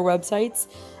for their websites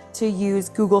to use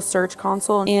Google Search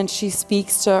Console, and she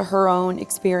speaks to her own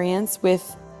experience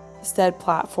with said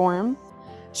platform.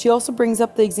 She also brings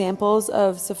up the examples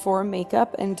of Sephora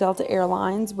Makeup and Delta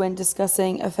Airlines when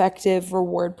discussing effective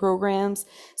reward programs.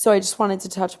 So I just wanted to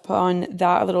touch upon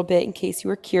that a little bit in case you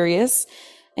were curious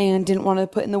and didn't want to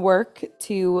put in the work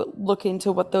to look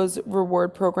into what those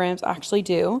reward programs actually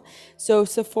do. So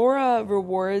Sephora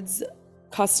rewards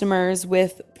customers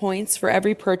with points for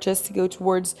every purchase to go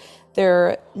towards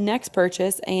their next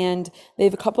purchase, and they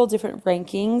have a couple different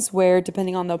rankings where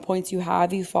depending on the points you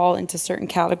have, you fall into certain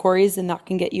categories, and that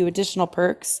can get you additional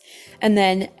perks. And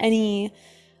then any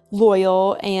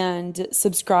loyal and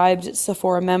subscribed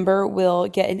Sephora member will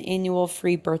get an annual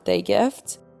free birthday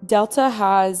gift. Delta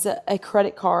has a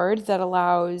credit card that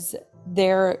allows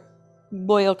their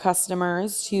loyal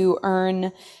customers to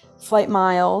earn flight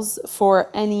miles for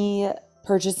any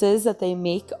purchases that they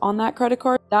make on that credit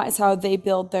card. That is how they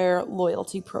build their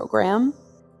loyalty program.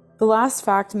 The last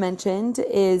fact mentioned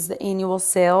is the annual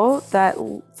sale that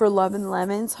for Love and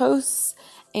Lemons hosts,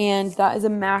 and that is a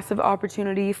massive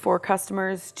opportunity for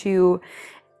customers to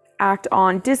act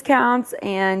on discounts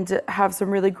and have some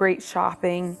really great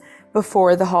shopping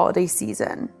before the holiday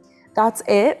season. That's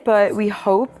it, but we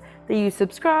hope that you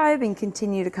subscribe and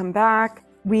continue to come back.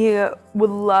 We would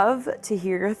love to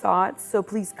hear your thoughts, so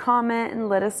please comment and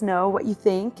let us know what you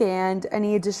think and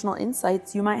any additional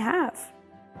insights you might have.